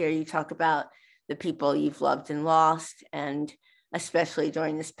 and to hear you talk about the people you've loved and lost, and especially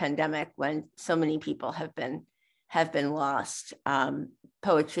during this pandemic when so many people have been lost.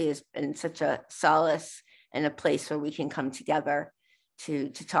 Poetry has been such a solace and a place where we can come together to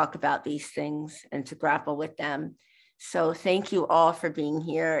talk about these things and to grapple with them. So thank you all for being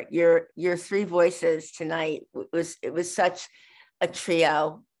here. Your three voices tonight, it was such a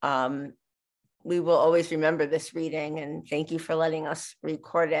trio. We will always remember this reading, and thank you for letting us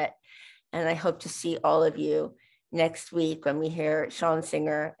record it. And I hope to see all of you next week when we hear Sean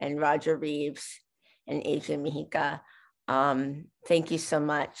Singer and Roger Reeves and Adrian Mejica. Thank you so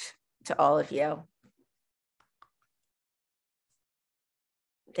much to all of you.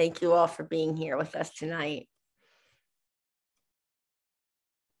 Thank you all for being here with us tonight.